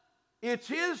it's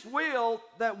His will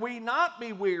that we not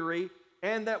be weary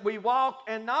and that we walk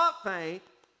and not faint.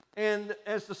 And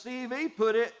as the CEV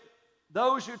put it,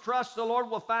 those who trust the Lord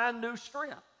will find new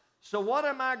strength. So what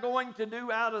am I going to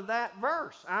do out of that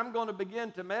verse? I'm going to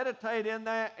begin to meditate in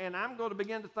that, and I'm going to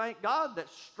begin to thank God that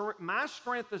my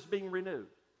strength is being renewed.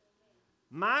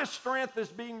 My strength is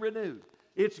being renewed.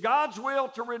 It's God's will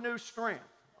to renew strength,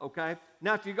 okay?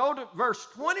 Now, if you go to verse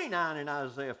 29 in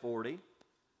Isaiah 40,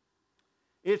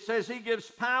 it says, He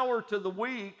gives power to the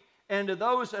weak, and to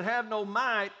those that have no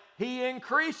might, He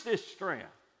increases strength.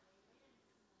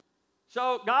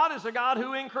 So God is a God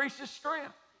who increases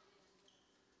strength.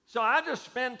 So I just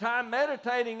spend time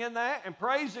meditating in that and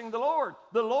praising the Lord.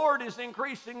 The Lord is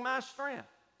increasing my strength.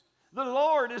 The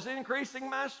Lord is increasing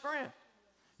my strength.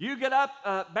 You get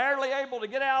up barely able to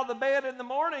get out of the bed in the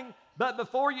morning, but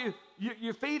before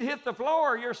your feet hit the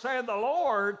floor, you're saying, the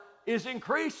Lord is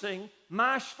increasing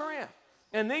my strength.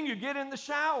 And then you get in the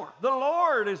shower. The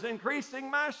Lord is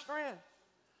increasing my strength.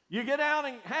 You get out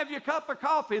and have your cup of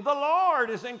coffee. The Lord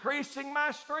is increasing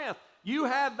my strength. You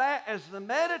have that as the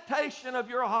meditation of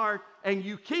your heart, and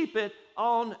you keep it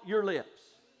on your lips.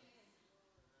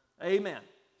 Amen.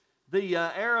 The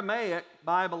Aramaic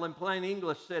Bible in plain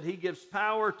English said He gives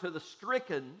power to the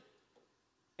stricken,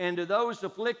 and to those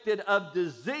afflicted of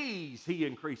disease He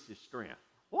increases strength.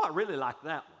 Oh, I really like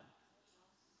that one.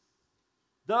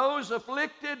 Those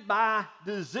afflicted by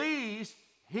disease,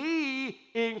 He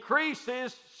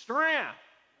increases strength.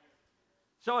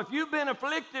 So if you've been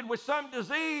afflicted with some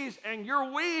disease and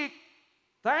you're weak,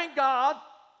 thank God,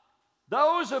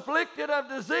 those afflicted of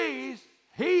disease,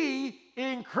 He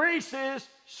increases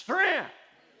strength.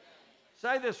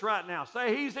 Say this right now.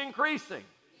 Say, He's increasing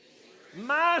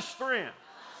my strength.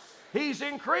 He's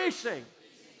increasing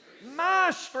my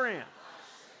strength.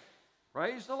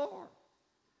 Praise the Lord.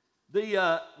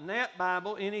 The NET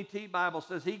Bible, NET Bible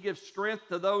says He gives strength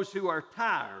to those who are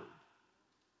tired.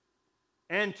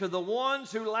 And to the ones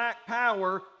who lack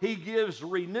power, He gives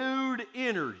renewed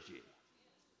energy.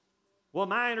 Well,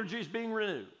 my energy is being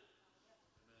renewed.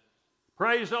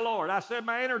 Praise the Lord. I said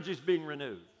my energy's being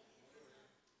renewed.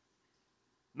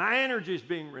 My energy's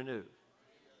being renewed.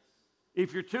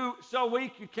 If you're so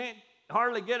weak you can't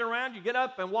hardly get around, you get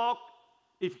up and walk.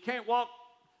 If you can't walk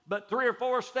but 3 or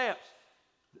 4 steps,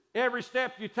 every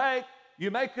step you take, you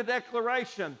make a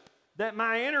declaration that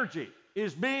my energy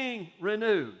is being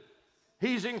renewed.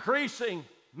 He's increasing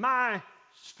my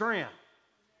strength.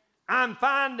 I'm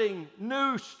finding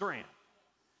new strength.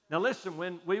 Now listen,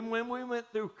 when we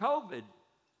went through COVID,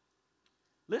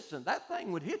 listen, that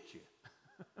thing would hit you.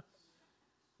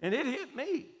 And it hit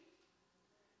me.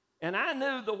 And I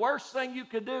knew the worst thing you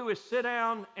could do is sit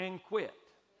down and quit.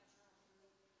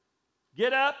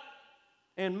 Get up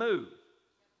and move.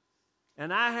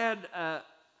 And I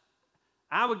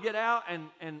would get out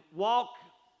and walk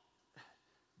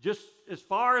just as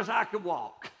far as I could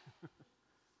walk.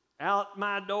 Out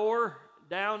my door,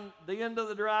 down the end of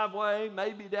the driveway,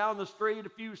 maybe down the street a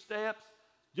few steps,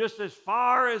 just as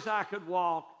far as I could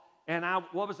walk. And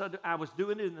what was I doing? I was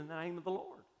doing it in the name of the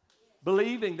Lord,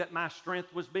 believing that my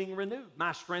strength was being renewed.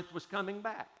 My strength was coming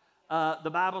back.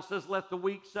 The Bible says, let the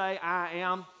weak say, I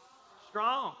am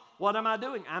strong. What am I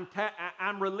doing?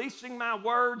 I'm releasing my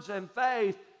words and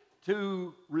faith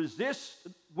to resist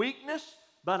weakness,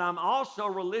 but I'm also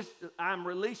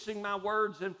releasing my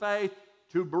words and faith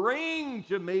to bring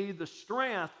to me the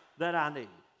strength that I need.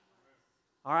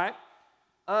 All right?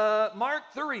 Mark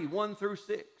 3, 1 through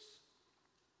 6.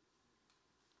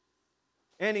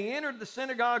 And he entered the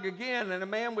synagogue again, and a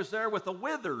man was there with a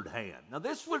withered hand. Now,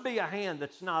 this would be a hand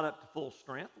that's not up to full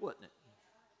strength, wouldn't it?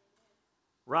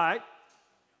 Right?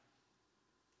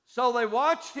 So they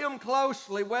watched him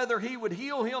closely, whether he would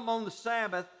heal him on the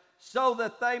Sabbath, so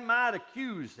that they might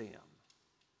accuse him.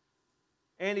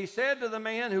 And he said to the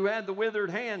man who had the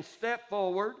withered hand, step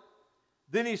forward.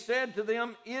 Then he said to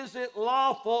them, is it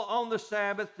lawful on the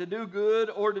Sabbath to do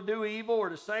good or to do evil or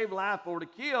to save life or to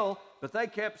kill? But they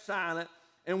kept silent.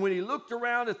 And when he looked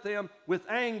around at them with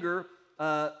anger,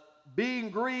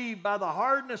 being grieved by the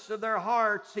hardness of their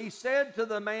hearts, he said to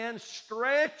the man,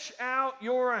 stretch out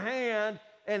your hand.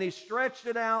 And he stretched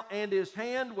it out, and his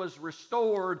hand was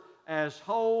restored as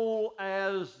whole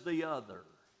as the other.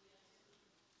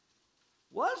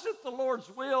 Was it the Lord's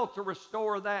will to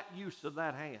restore that use of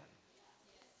that hand?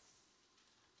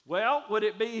 Well, would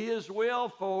it be his will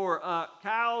for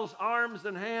Kyle's arms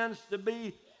and hands to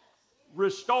be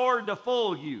restored to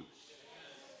full use?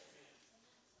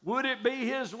 Would it be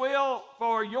his will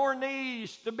for your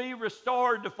knees to be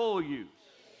restored to full use?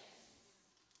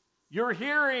 Your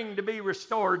hearing to be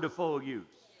restored to full use?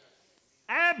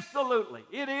 Absolutely.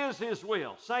 It is his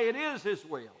will. Say, it is his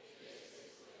will.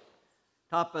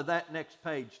 Top of that next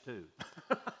page, too.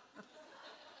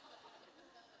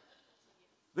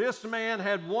 This man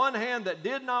had one hand that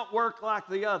did not work like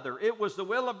the other. It was the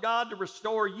will of God to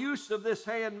restore use of this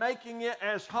hand, making it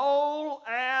as whole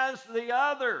as the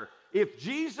other. If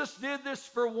Jesus did this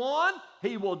for one,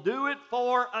 he will do it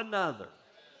for another.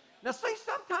 Now, see,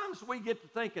 sometimes we get to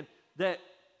thinking that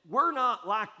we're not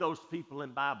like those people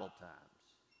in Bible times.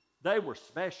 They were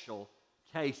special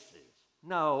cases.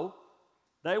 No,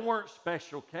 they weren't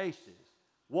special cases.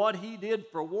 What he did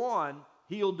for one,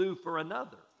 he'll do for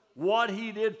another. What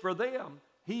he did for them,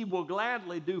 he will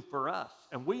gladly do for us.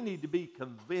 And we need to be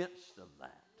convinced of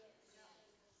that.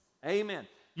 Amen.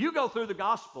 You go through the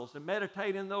Gospels and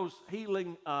meditate in those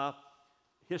healing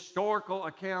historical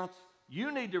accounts.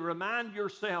 You need to remind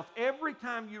yourself every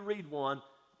time you read one,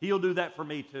 he'll do that for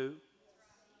me too.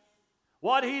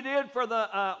 What he did for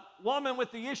the woman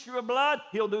with the issue of blood,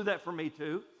 he'll do that for me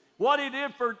too. What he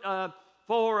did for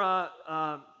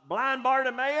blind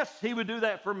Bartimaeus, he would do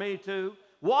that for me too.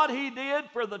 What he did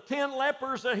for the 10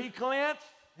 lepers that he cleansed,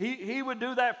 he would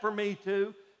do that for me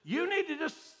too. You need to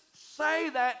just say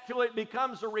that till it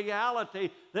becomes a reality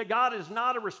that God is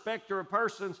not a respecter of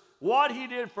persons. What he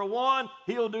did for one,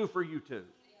 he'll do for you too.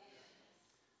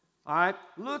 All right,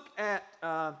 look at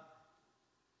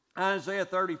Isaiah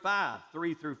 35,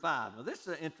 3 through 5. Now, this is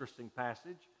an interesting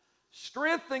passage.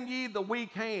 Strengthen ye the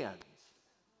weak hands,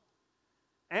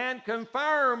 and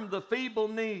confirm the feeble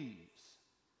knees.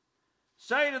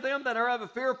 Say to them that are of a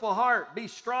fearful heart, be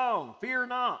strong, fear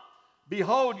not.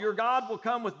 Behold, your God will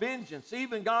come with vengeance,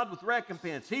 even God with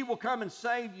recompense. He will come and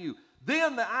save you.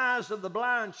 Then the eyes of the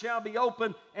blind shall be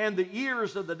opened, and the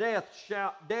ears of the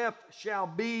deaf shall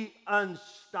be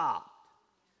unstopped.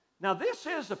 Now, this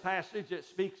is a passage that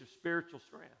speaks of spiritual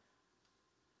strength.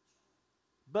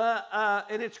 But,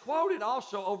 and it's quoted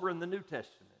also over in the New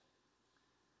Testament.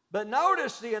 But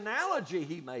notice the analogy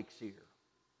he makes here.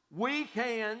 Weak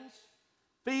hands,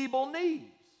 feeble knees.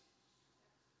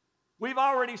 We've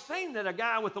already seen that a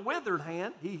guy with a withered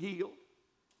hand, he healed.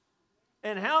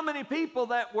 And how many people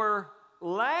that were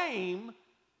lame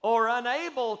or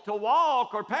unable to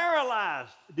walk or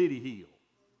paralyzed did he heal?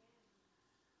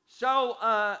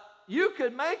 So you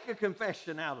could make a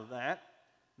confession out of that.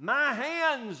 My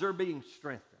hands are being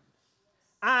strengthened.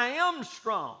 I am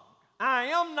strong. I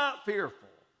am not fearful,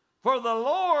 for the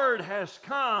Lord has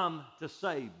come to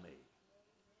save me.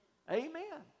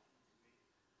 Amen.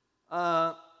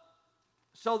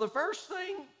 So the first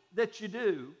thing that you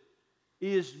do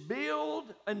is build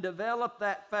and develop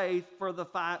that faith for the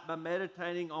fight by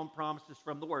meditating on promises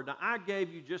from the Word. Now, I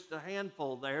gave you just a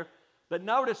handful there, but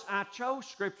notice I chose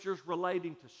scriptures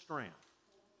relating to strength.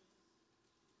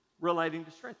 Relating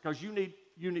to strength, because you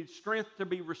need strength to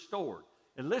be restored.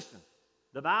 And listen,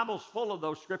 the Bible's full of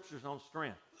those scriptures on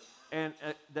strength and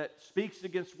that speaks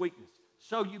against weakness.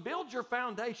 So you build your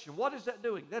foundation. What is that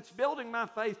doing? That's building my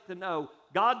faith to know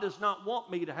God does not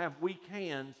want me to have weak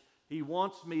hands. He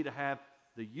wants me to have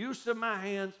the use of my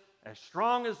hands as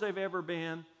strong as they've ever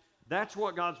been. That's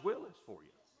what God's will is for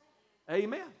you.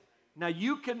 Amen. Now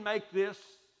you can make this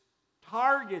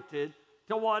targeted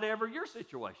to whatever your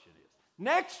situation is.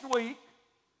 Next week,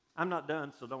 I'm not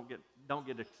done, so don't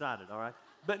get excited, all right?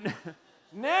 But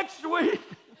next week,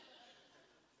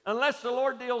 unless the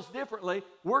Lord deals differently,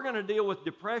 we're going to deal with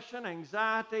depression,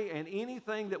 anxiety, and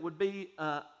anything that would be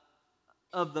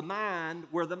of the mind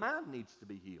where the mind needs to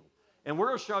be healed. And we're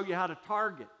going to show you how to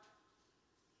target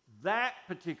that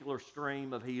particular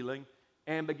stream of healing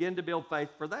and begin to build faith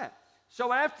for that.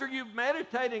 So after you're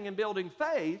meditating and building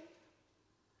faith,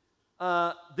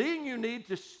 then you need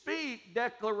to speak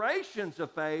declarations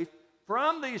of faith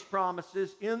from these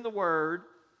promises in the Word.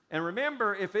 And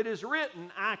remember, if it is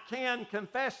written, I can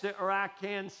confess it or I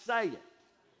can say it.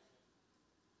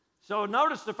 So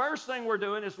notice the first thing we're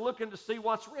doing is looking to see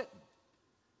what's written.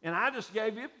 And I just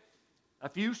gave you a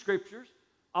few scriptures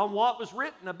on what was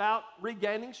written about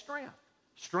regaining strength.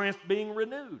 Strength being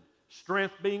renewed.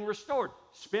 Strength being restored.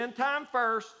 Spend time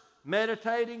first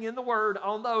meditating in the Word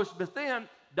on those, but then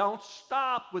don't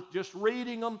stop with just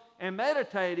reading them and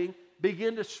meditating.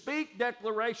 Begin to speak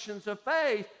declarations of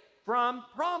faith from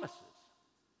promises.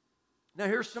 Now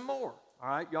here's some more. All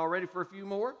right, y'all ready for a few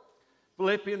more?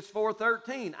 Philippians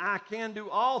 4:13. I can do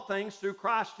all things through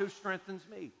Christ who strengthens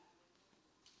me.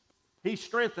 He's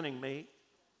strengthening me.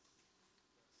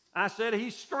 I said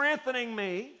He's strengthening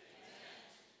me. Amen.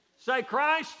 Say,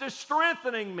 Christ is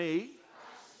strengthening me.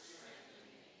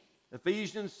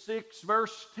 Ephesians 6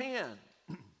 verse 10.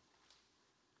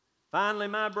 Finally,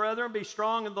 my brethren, be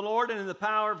strong in the Lord and in the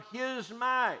power of His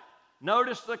might.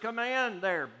 Notice the command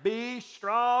there. Be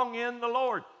strong in the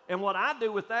Lord. And what I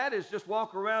do with that is just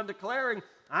walk around declaring,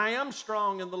 I am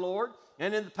strong in the Lord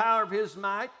and in the power of His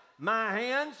might. My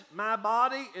hands, my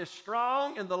body is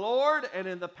strong in the Lord and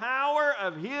in the power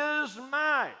of His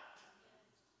might.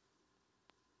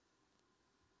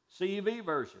 CEV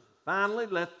version. Finally,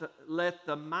 let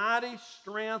the mighty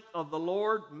strength of the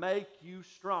Lord make you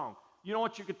strong. You know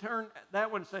what? You could turn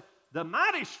that one and say, the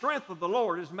mighty strength of the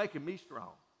Lord is making me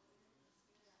strong.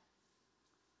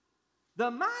 The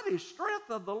mighty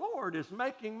strength of the Lord is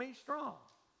making me strong.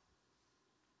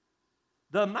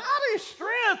 The mighty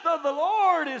strength of the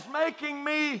Lord is making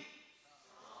me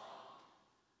strong.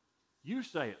 You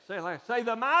say it. Say it like, say,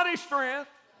 the mighty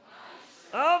strength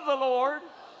of the Lord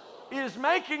is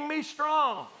making me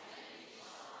strong.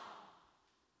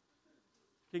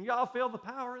 Can y'all feel the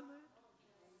power in that?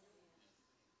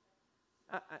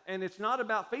 And it's not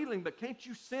about feeling, but can't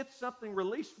you sense something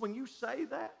released when you say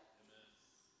that?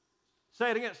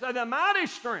 Say it again. Say, the mighty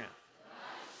strength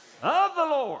of the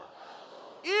Lord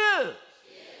is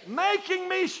making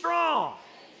me strong.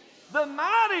 The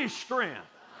mighty strength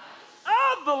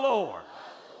of the Lord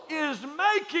is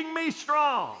making me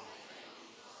strong.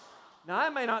 Now, I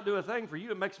may not do a thing for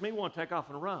you. It makes me want to take off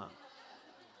and run.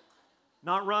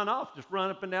 Not run off, just run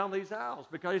up and down these aisles,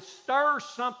 because it stirs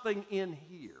something in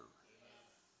here.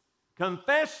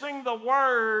 Confessing the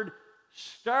Word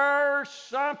stirs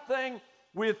something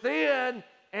within,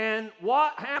 and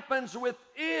what happens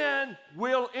within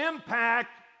will impact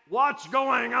what's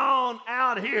going on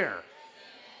out here.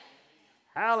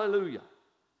 Hallelujah.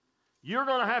 You're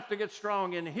going to have to get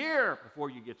strong in here before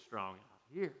you get strong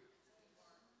out here.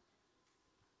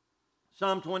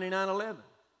 Psalm 29:11.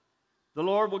 The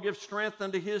Lord will give strength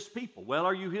unto His people. Well,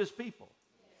 are you His people?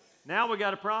 Yes. Now we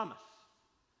got a promise.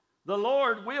 The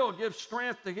Lord will give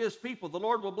strength to His people. The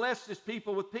Lord will bless His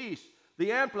people with peace.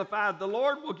 The Amplified, the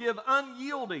Lord will give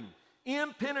unyielding,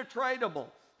 impenetrable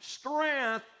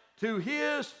strength to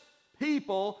His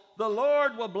people. The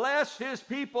Lord will bless His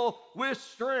people with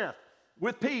strength,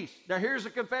 with peace. Now here's a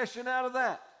confession out of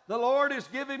that. The Lord is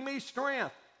giving me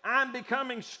strength. I'm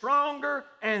becoming stronger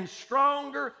and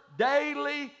stronger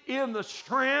daily in the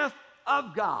strength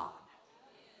of God.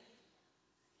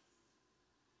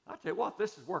 I tell you what,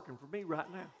 this is working for me right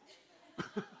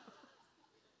now.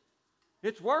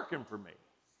 It's working for me.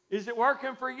 Is it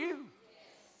working for you?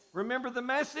 Remember the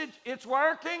message? It's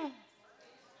working.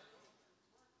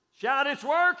 Shout, it's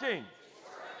working.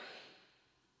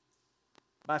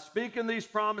 By speaking these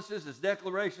promises as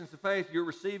declarations of faith, you're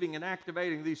receiving and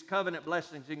activating these covenant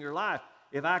blessings in your life.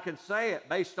 If I can say it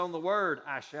based on the word,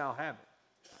 I shall have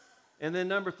it. And then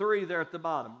number 3 there at the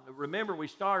bottom. Remember, we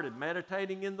started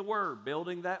meditating in the word,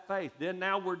 building that faith. Then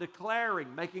now we're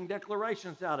declaring, making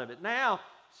declarations out of it. Now,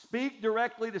 speak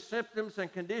directly to symptoms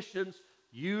and conditions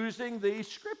using these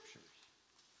scriptures.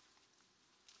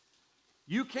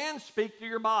 You can speak to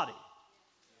your body.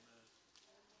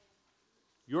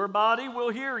 Your body will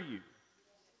hear you.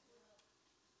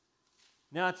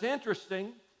 Now, it's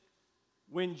interesting.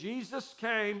 When Jesus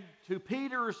came to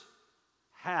Peter's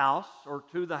house, or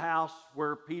to the house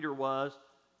where Peter was,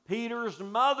 Peter's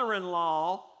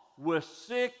mother-in-law was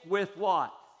sick with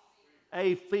what?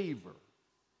 A fever.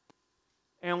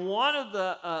 And one of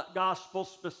the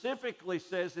Gospels specifically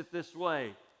says it this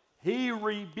way: he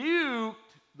rebuked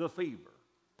the fever.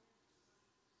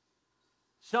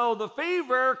 So the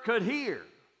fever could hear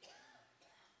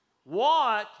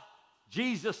what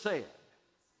Jesus said.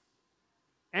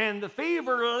 And the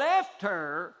fever left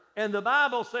her, and the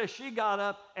Bible says she got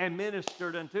up and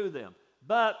ministered unto them.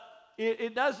 But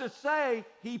it doesn't say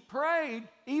he prayed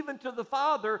even to the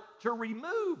Father to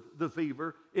remove the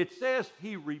fever. It says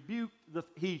he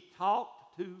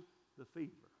talked to the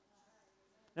fever.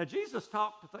 Now, Jesus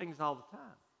talked to things all the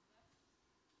time.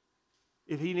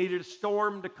 If he needed a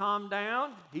storm to calm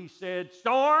down, he said,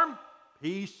 "Storm,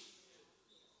 peace,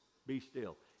 be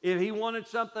still." If he wanted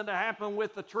something to happen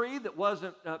with the tree that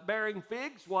wasn't bearing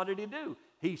figs, what did he do?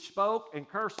 He spoke and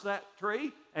cursed that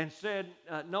tree and said,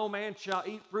 "No man shall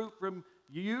eat fruit from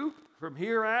you from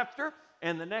hereafter."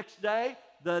 And the next day,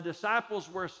 the disciples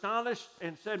were astonished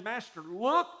and said, "Master,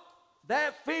 look,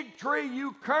 that fig tree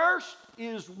you cursed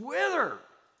is withered."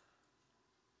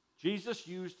 Jesus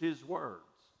used his words.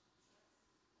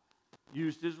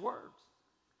 Used his words.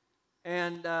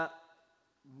 And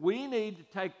we need to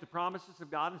take the promises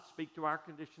of God and speak to our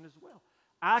condition as well.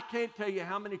 I can't tell you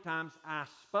how many times I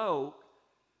spoke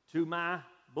to my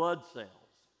blood cells,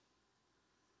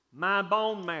 my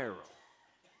bone marrow.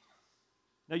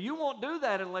 Now, you won't do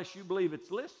that unless you believe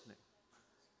it's listening.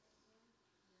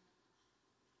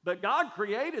 But God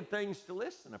created things to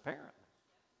listen, apparently.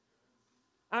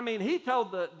 I mean, he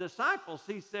told the disciples,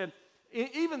 he said,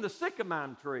 even the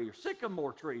sycamore tree, or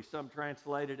sycamore tree, some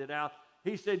translated it out.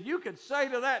 He said, you could say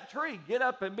to that tree, "Get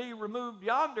up and be removed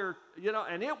yonder,"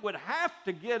 and it would have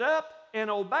to get up and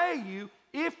obey you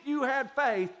if you had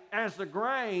faith as the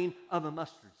grain of a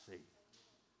mustard seed.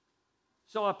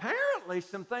 So apparently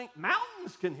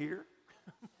mountains can hear.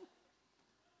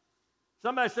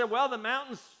 Somebody said, "Well, the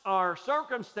mountains are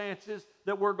circumstances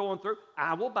that we're going through."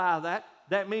 I will buy that.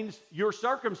 That means your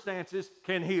circumstances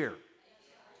can hear.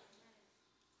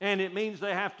 And it means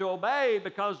they have to obey,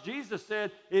 because Jesus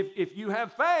said, if you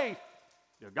have faith,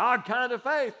 the God kind of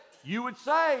faith, you would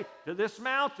say to this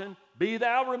mountain, "Be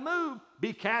thou removed,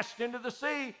 be cast into the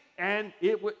sea." And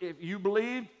if you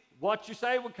believed what you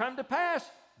say would come to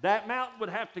pass, that mountain would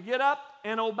have to get up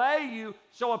and obey you.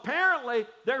 So apparently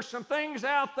there's some things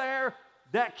out there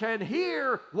that can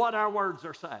hear what our words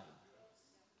are saying.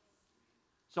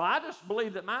 So I just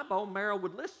believe that my bone marrow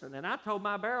would listen. And I told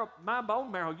my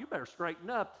bone marrow, "You better straighten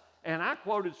up." And I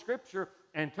quoted scripture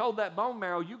and told that bone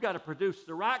marrow, "You got to produce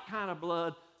the right kind of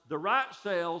blood, the right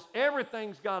cells.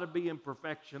 Everything's got to be in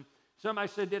perfection." Somebody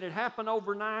said, "Did it happen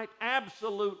overnight?"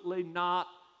 Absolutely not,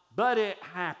 but it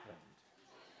happened.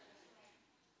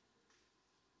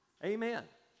 Amen.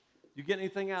 You get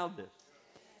anything out of this?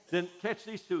 Then catch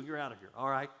these two and you're out of here. All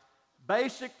right.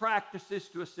 Basic practices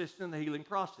to assist in the healing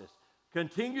process.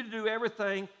 Continue to do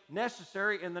everything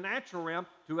necessary in the natural realm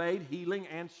to aid healing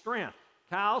and strength.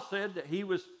 Kyle said that he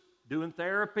was doing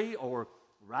therapy or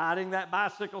riding that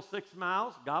bicycle 6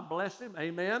 miles. God bless him.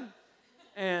 Amen.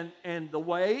 And the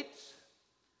weights.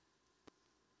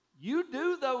 You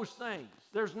do those things.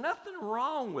 There's nothing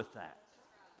wrong with that.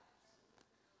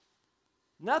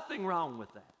 Nothing wrong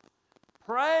with that.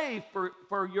 Pray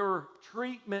for your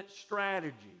treatment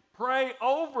strategy. Pray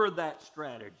over that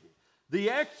strategy. The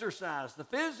exercise, the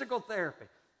physical therapy,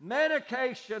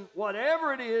 medication,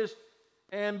 whatever it is,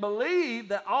 and believe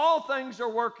that all things are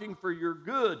working for your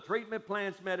good. Treatment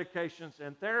plans, medications,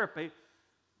 and therapy.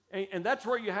 And that's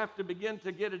where you have to begin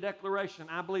to get a declaration.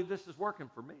 I believe this is working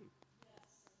for me.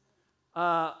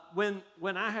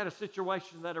 When I had a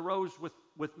situation that arose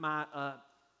with my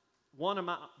one of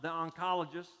the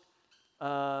oncologists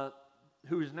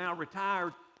who is now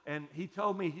retired, and he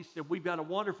told me, he said, we've got a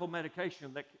wonderful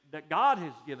medication that God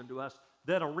has given to us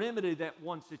that'll remedy that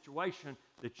one situation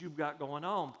that you've got going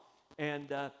on.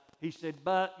 And he said,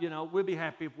 but, we'll be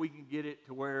happy if we can get it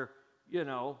to where,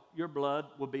 your blood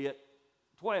will be at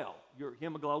 12. Your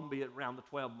hemoglobin will be at around the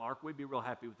 12 mark. We'd be real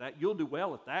happy with that. You'll do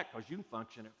well at that because you can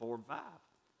function at 4 and 5.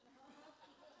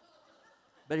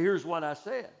 But here's what I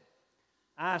said.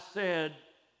 I said,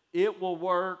 it will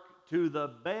work to the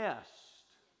best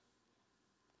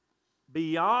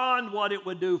beyond what it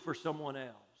would do for someone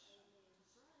else.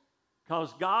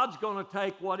 Because God's going to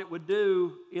take what it would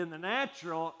do in the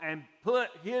natural and put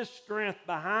His strength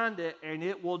behind it, and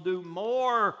it will do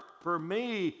more for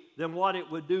me than what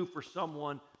it would do for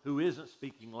someone who isn't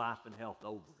speaking life and health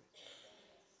over it.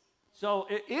 So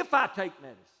if I take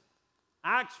medicine,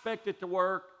 I expect it to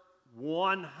work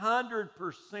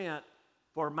 100%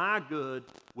 for my good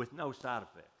with no side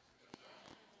effects.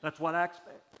 That's what I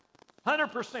expect.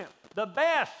 100%. The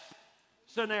best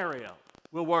scenario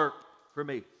will work for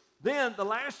me. Then the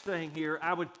last thing here,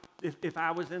 if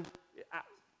I was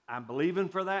I'm believing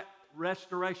for that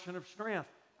restoration of strength.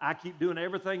 I keep doing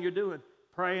everything you're doing,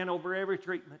 praying over every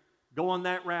treatment, going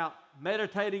that route,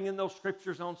 meditating in those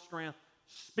scriptures on strength,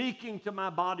 speaking to my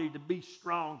body to be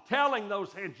strong, telling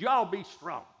those hands, y'all be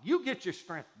strong. You get your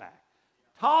strength back.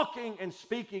 Talking and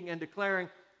speaking and declaring.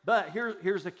 But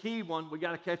here's a key one. We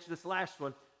got to catch this last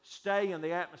one. Stay in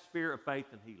the atmosphere of faith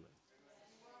and healing.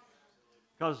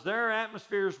 Because there are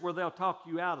atmospheres where they'll talk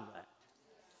you out of that.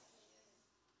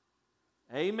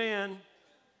 Amen.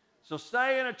 So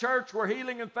stay in a church where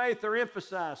healing and faith are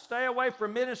emphasized. Stay away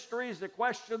from ministries that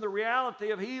question the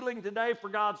reality of healing today for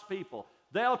God's people.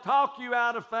 They'll talk you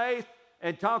out of faith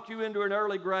and talk you into an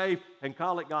early grave and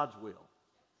call it God's will.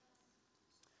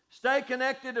 Stay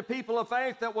connected to people of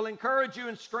faith that will encourage you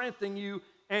and strengthen you,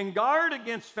 and guard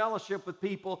against fellowship with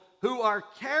people who are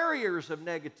carriers of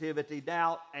negativity,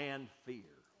 doubt, and fear.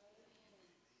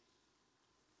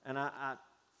 And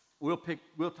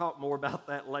we'll talk more about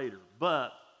that later.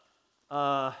 But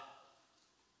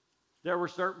there were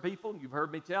certain people, you've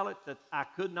heard me tell it, that I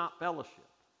could not fellowship.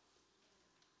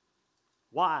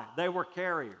 Why? They were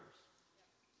carriers,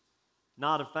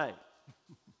 not of faith,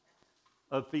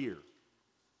 of fear.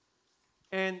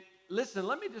 And listen,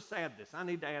 let me just add this. I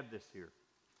need to add this here.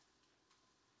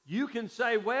 You can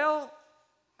say, well,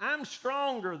 I'm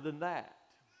stronger than that.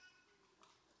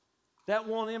 That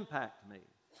won't impact me.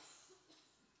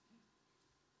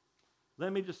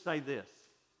 Let me just say this.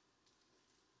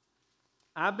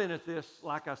 I've been at this,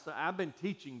 like I said, I've been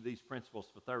teaching these principles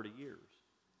for 30 years.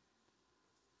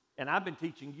 And I've been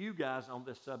teaching you guys on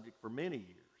this subject for many years.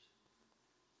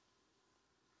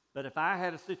 But if I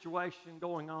had a situation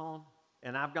going on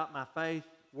and I've got my faith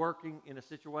working in a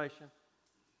situation,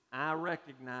 I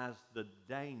recognize the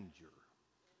danger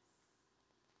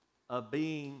of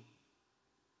being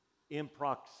in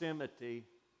proximity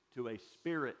to a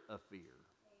spirit of fear,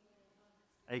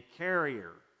 a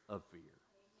carrier of fear,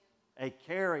 a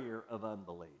carrier of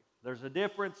unbelief. There's a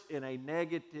difference in a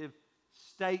negative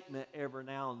statement every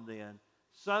now and then.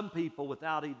 Some people,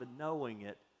 without even knowing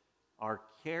it, are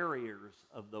carriers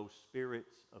of those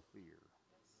spirits of fear.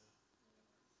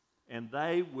 And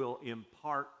they will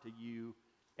impart to you.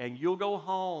 And you'll go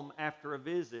home after a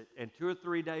visit, and 2 or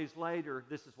 3 days later,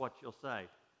 this is what you'll say.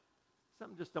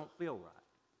 Something just don't feel right.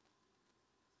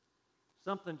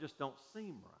 Something just don't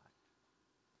seem right.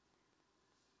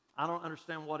 I don't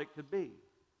understand what it could be.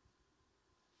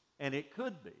 And it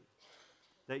could be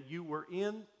that you were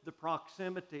in the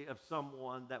proximity of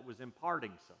someone that was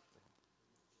imparting something.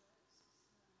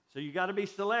 So you got to be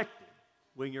selective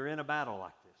when you're in a battle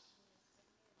like this.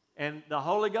 And the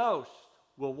Holy Ghost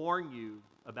will warn you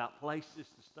about places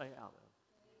to stay out of.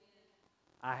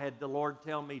 I had the Lord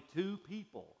tell me 2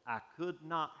 people I could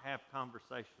not have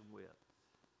conversation with.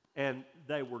 And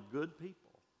they were good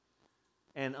people.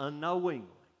 And unknowingly,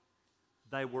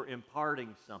 they were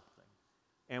imparting something.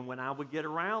 And when I would get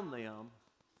around them,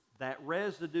 that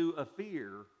residue of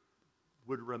fear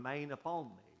would remain upon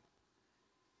me.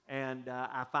 And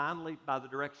I finally, by the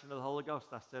direction of the Holy Ghost,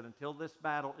 I said, until this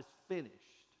battle is finished,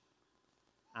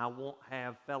 I won't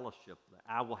have fellowship there.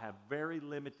 I will have very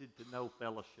limited to no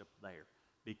fellowship there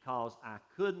because I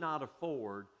could not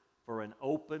afford for an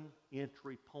open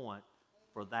entry point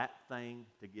for that thing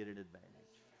to get an advantage.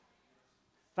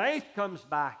 Faith comes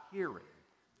by hearing.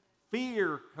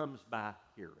 Fear comes by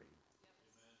hearing.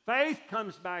 Faith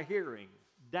comes by hearing.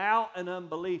 Doubt and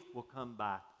unbelief will come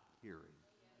by hearing.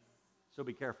 So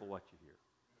be careful what you hear.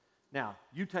 Now,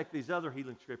 you take these other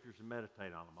healing scriptures and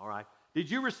meditate on them, all right? Did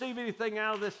you receive anything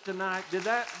out of this tonight? Did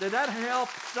that help,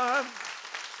 son?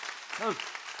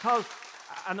 Because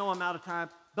I know I'm out of time,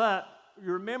 but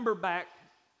you remember back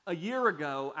a year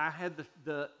ago, I had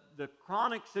the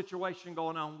chronic situation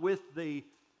going on with the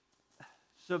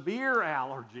severe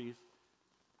allergies.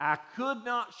 I could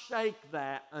not shake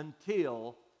that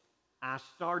until I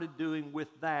started doing with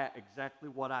that exactly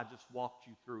what I just walked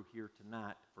you through here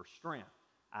tonight for strength.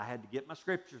 I had to get my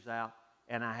scriptures out,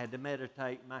 and I had to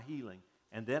meditate my healing.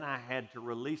 And then I had to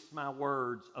release my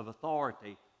words of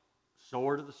authority,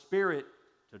 sword of the Spirit,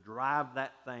 to drive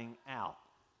that thing out.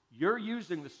 You're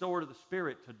using the sword of the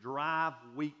Spirit to drive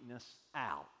weakness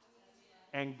out.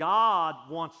 And God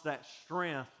wants that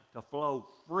strength to flow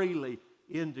freely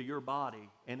into your body,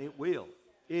 and it will.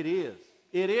 It is.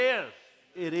 It is.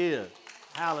 It is.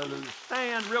 Hallelujah.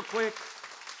 Stand real quick,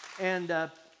 and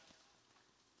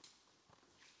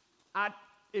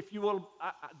if you will,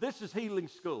 this is healing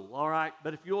school, all right?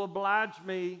 But if you'll oblige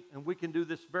me, and we can do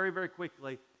this very, very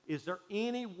quickly, is there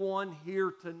anyone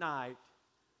here tonight,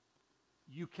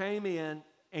 you came in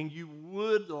and you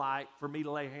would like for me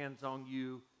to lay hands on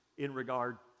you in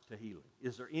regard to healing?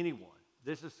 Is there anyone?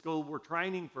 This is school, we're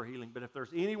training for healing, but if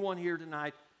there's anyone here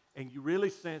tonight and you really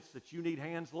sense that you need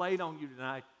hands laid on you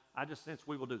tonight, I just sense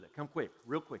we will do that. Come quick,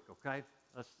 real quick, okay?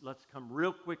 Let's come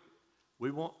real quick.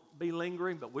 We won't be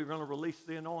lingering, but we're going to release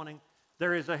the anointing.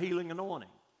 There is a healing anointing,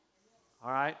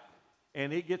 all right?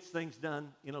 And it gets things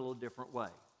done in a little different way,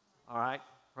 all right?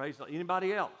 Praise the Lord.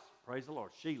 Anybody else? Praise the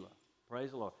Lord. Sheila,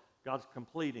 praise the Lord. God's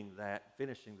completing that,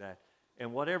 finishing that.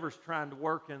 And whatever's trying to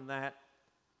work in that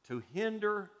to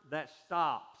hinder, that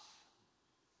stops.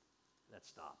 That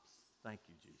stops. Thank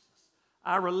you, Jesus.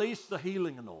 I release the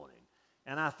healing anointing.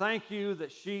 And I thank you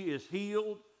that she is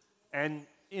healed and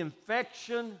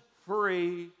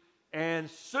infection-free, and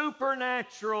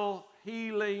supernatural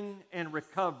healing and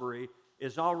recovery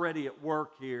is already at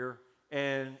work here,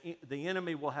 and the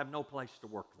enemy will have no place to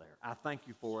work there. I thank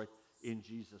you for it in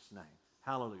Jesus' name.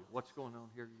 Hallelujah. What's going on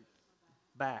here?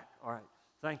 Back. All right.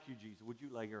 Thank you, Jesus. Would you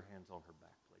lay your hands on her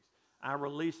back, please? I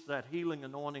release that healing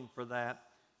anointing for that,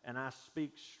 and I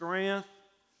speak strength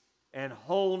and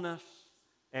wholeness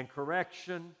and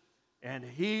correction and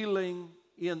healing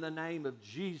in the name of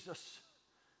Jesus.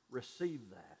 Receive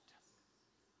that.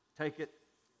 Take it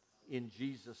in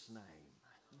Jesus' name.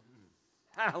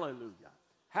 Hallelujah.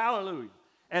 Hallelujah.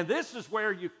 And this is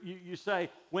where you say,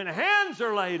 when hands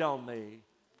are laid on me,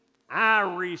 I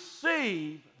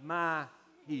receive my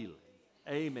healing.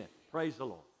 Amen. Praise the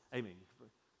Lord. Amen.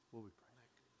 What we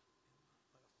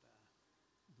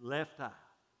pray? Left eye.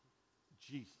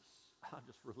 Jesus. I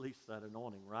just released that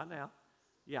anointing right now.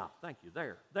 Yeah, thank you.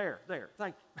 There.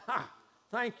 Thank you.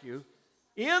 Thank you.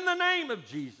 In the name of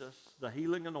Jesus, the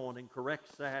healing anointing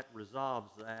corrects that,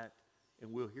 resolves that,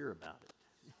 and we'll hear about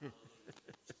it.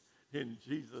 In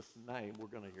Jesus' name, we're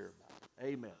going to hear about it.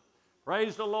 Amen.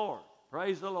 Praise the Lord.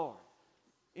 Praise the Lord.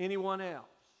 Anyone else?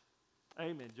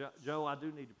 Amen. Joe, I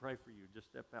do need to pray for you. Just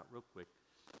step out real quick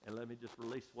and let me just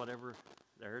release whatever.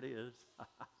 There it is.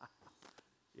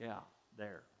 Yeah,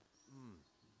 there.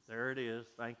 There it is.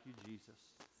 Thank you, Jesus.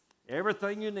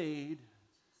 Everything you need,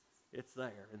 it's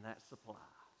there in that supply.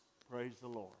 Praise the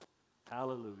Lord.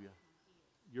 Hallelujah.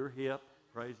 Your hip.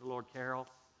 Praise the Lord. Carol,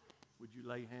 would you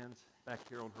lay hands back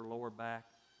here on her lower back?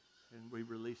 And we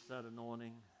release that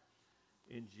anointing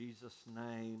in Jesus'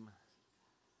 name.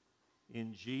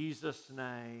 In Jesus'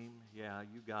 name. Yeah,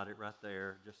 you got it right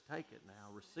there. Just take it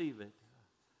now. Receive it.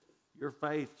 Your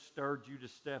faith stirred you to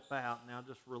step out. Now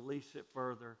just release it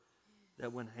further.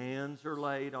 That when hands are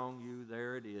laid on you,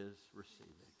 there it is. Receive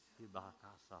it.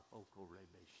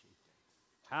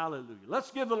 Hallelujah.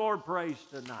 Let's give the Lord praise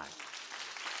tonight.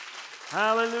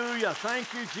 Hallelujah.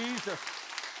 Thank you, Jesus.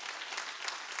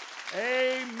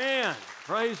 Amen.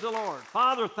 Praise the Lord.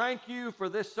 Father, thank you for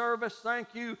this service.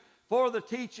 Thank you for the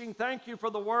teaching. Thank you for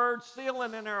the word. Seal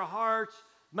it in our hearts.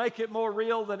 Make it more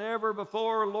real than ever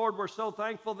before. Lord, we're so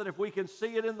thankful that if we can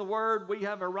see it in the word, we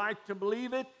have a right to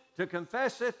believe it, to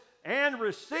confess it, and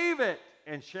receive it.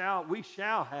 And we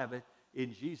shall have it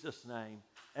in Jesus' name.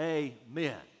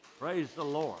 Amen. Praise the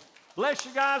Lord. Bless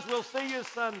you guys. We'll see you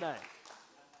Sunday.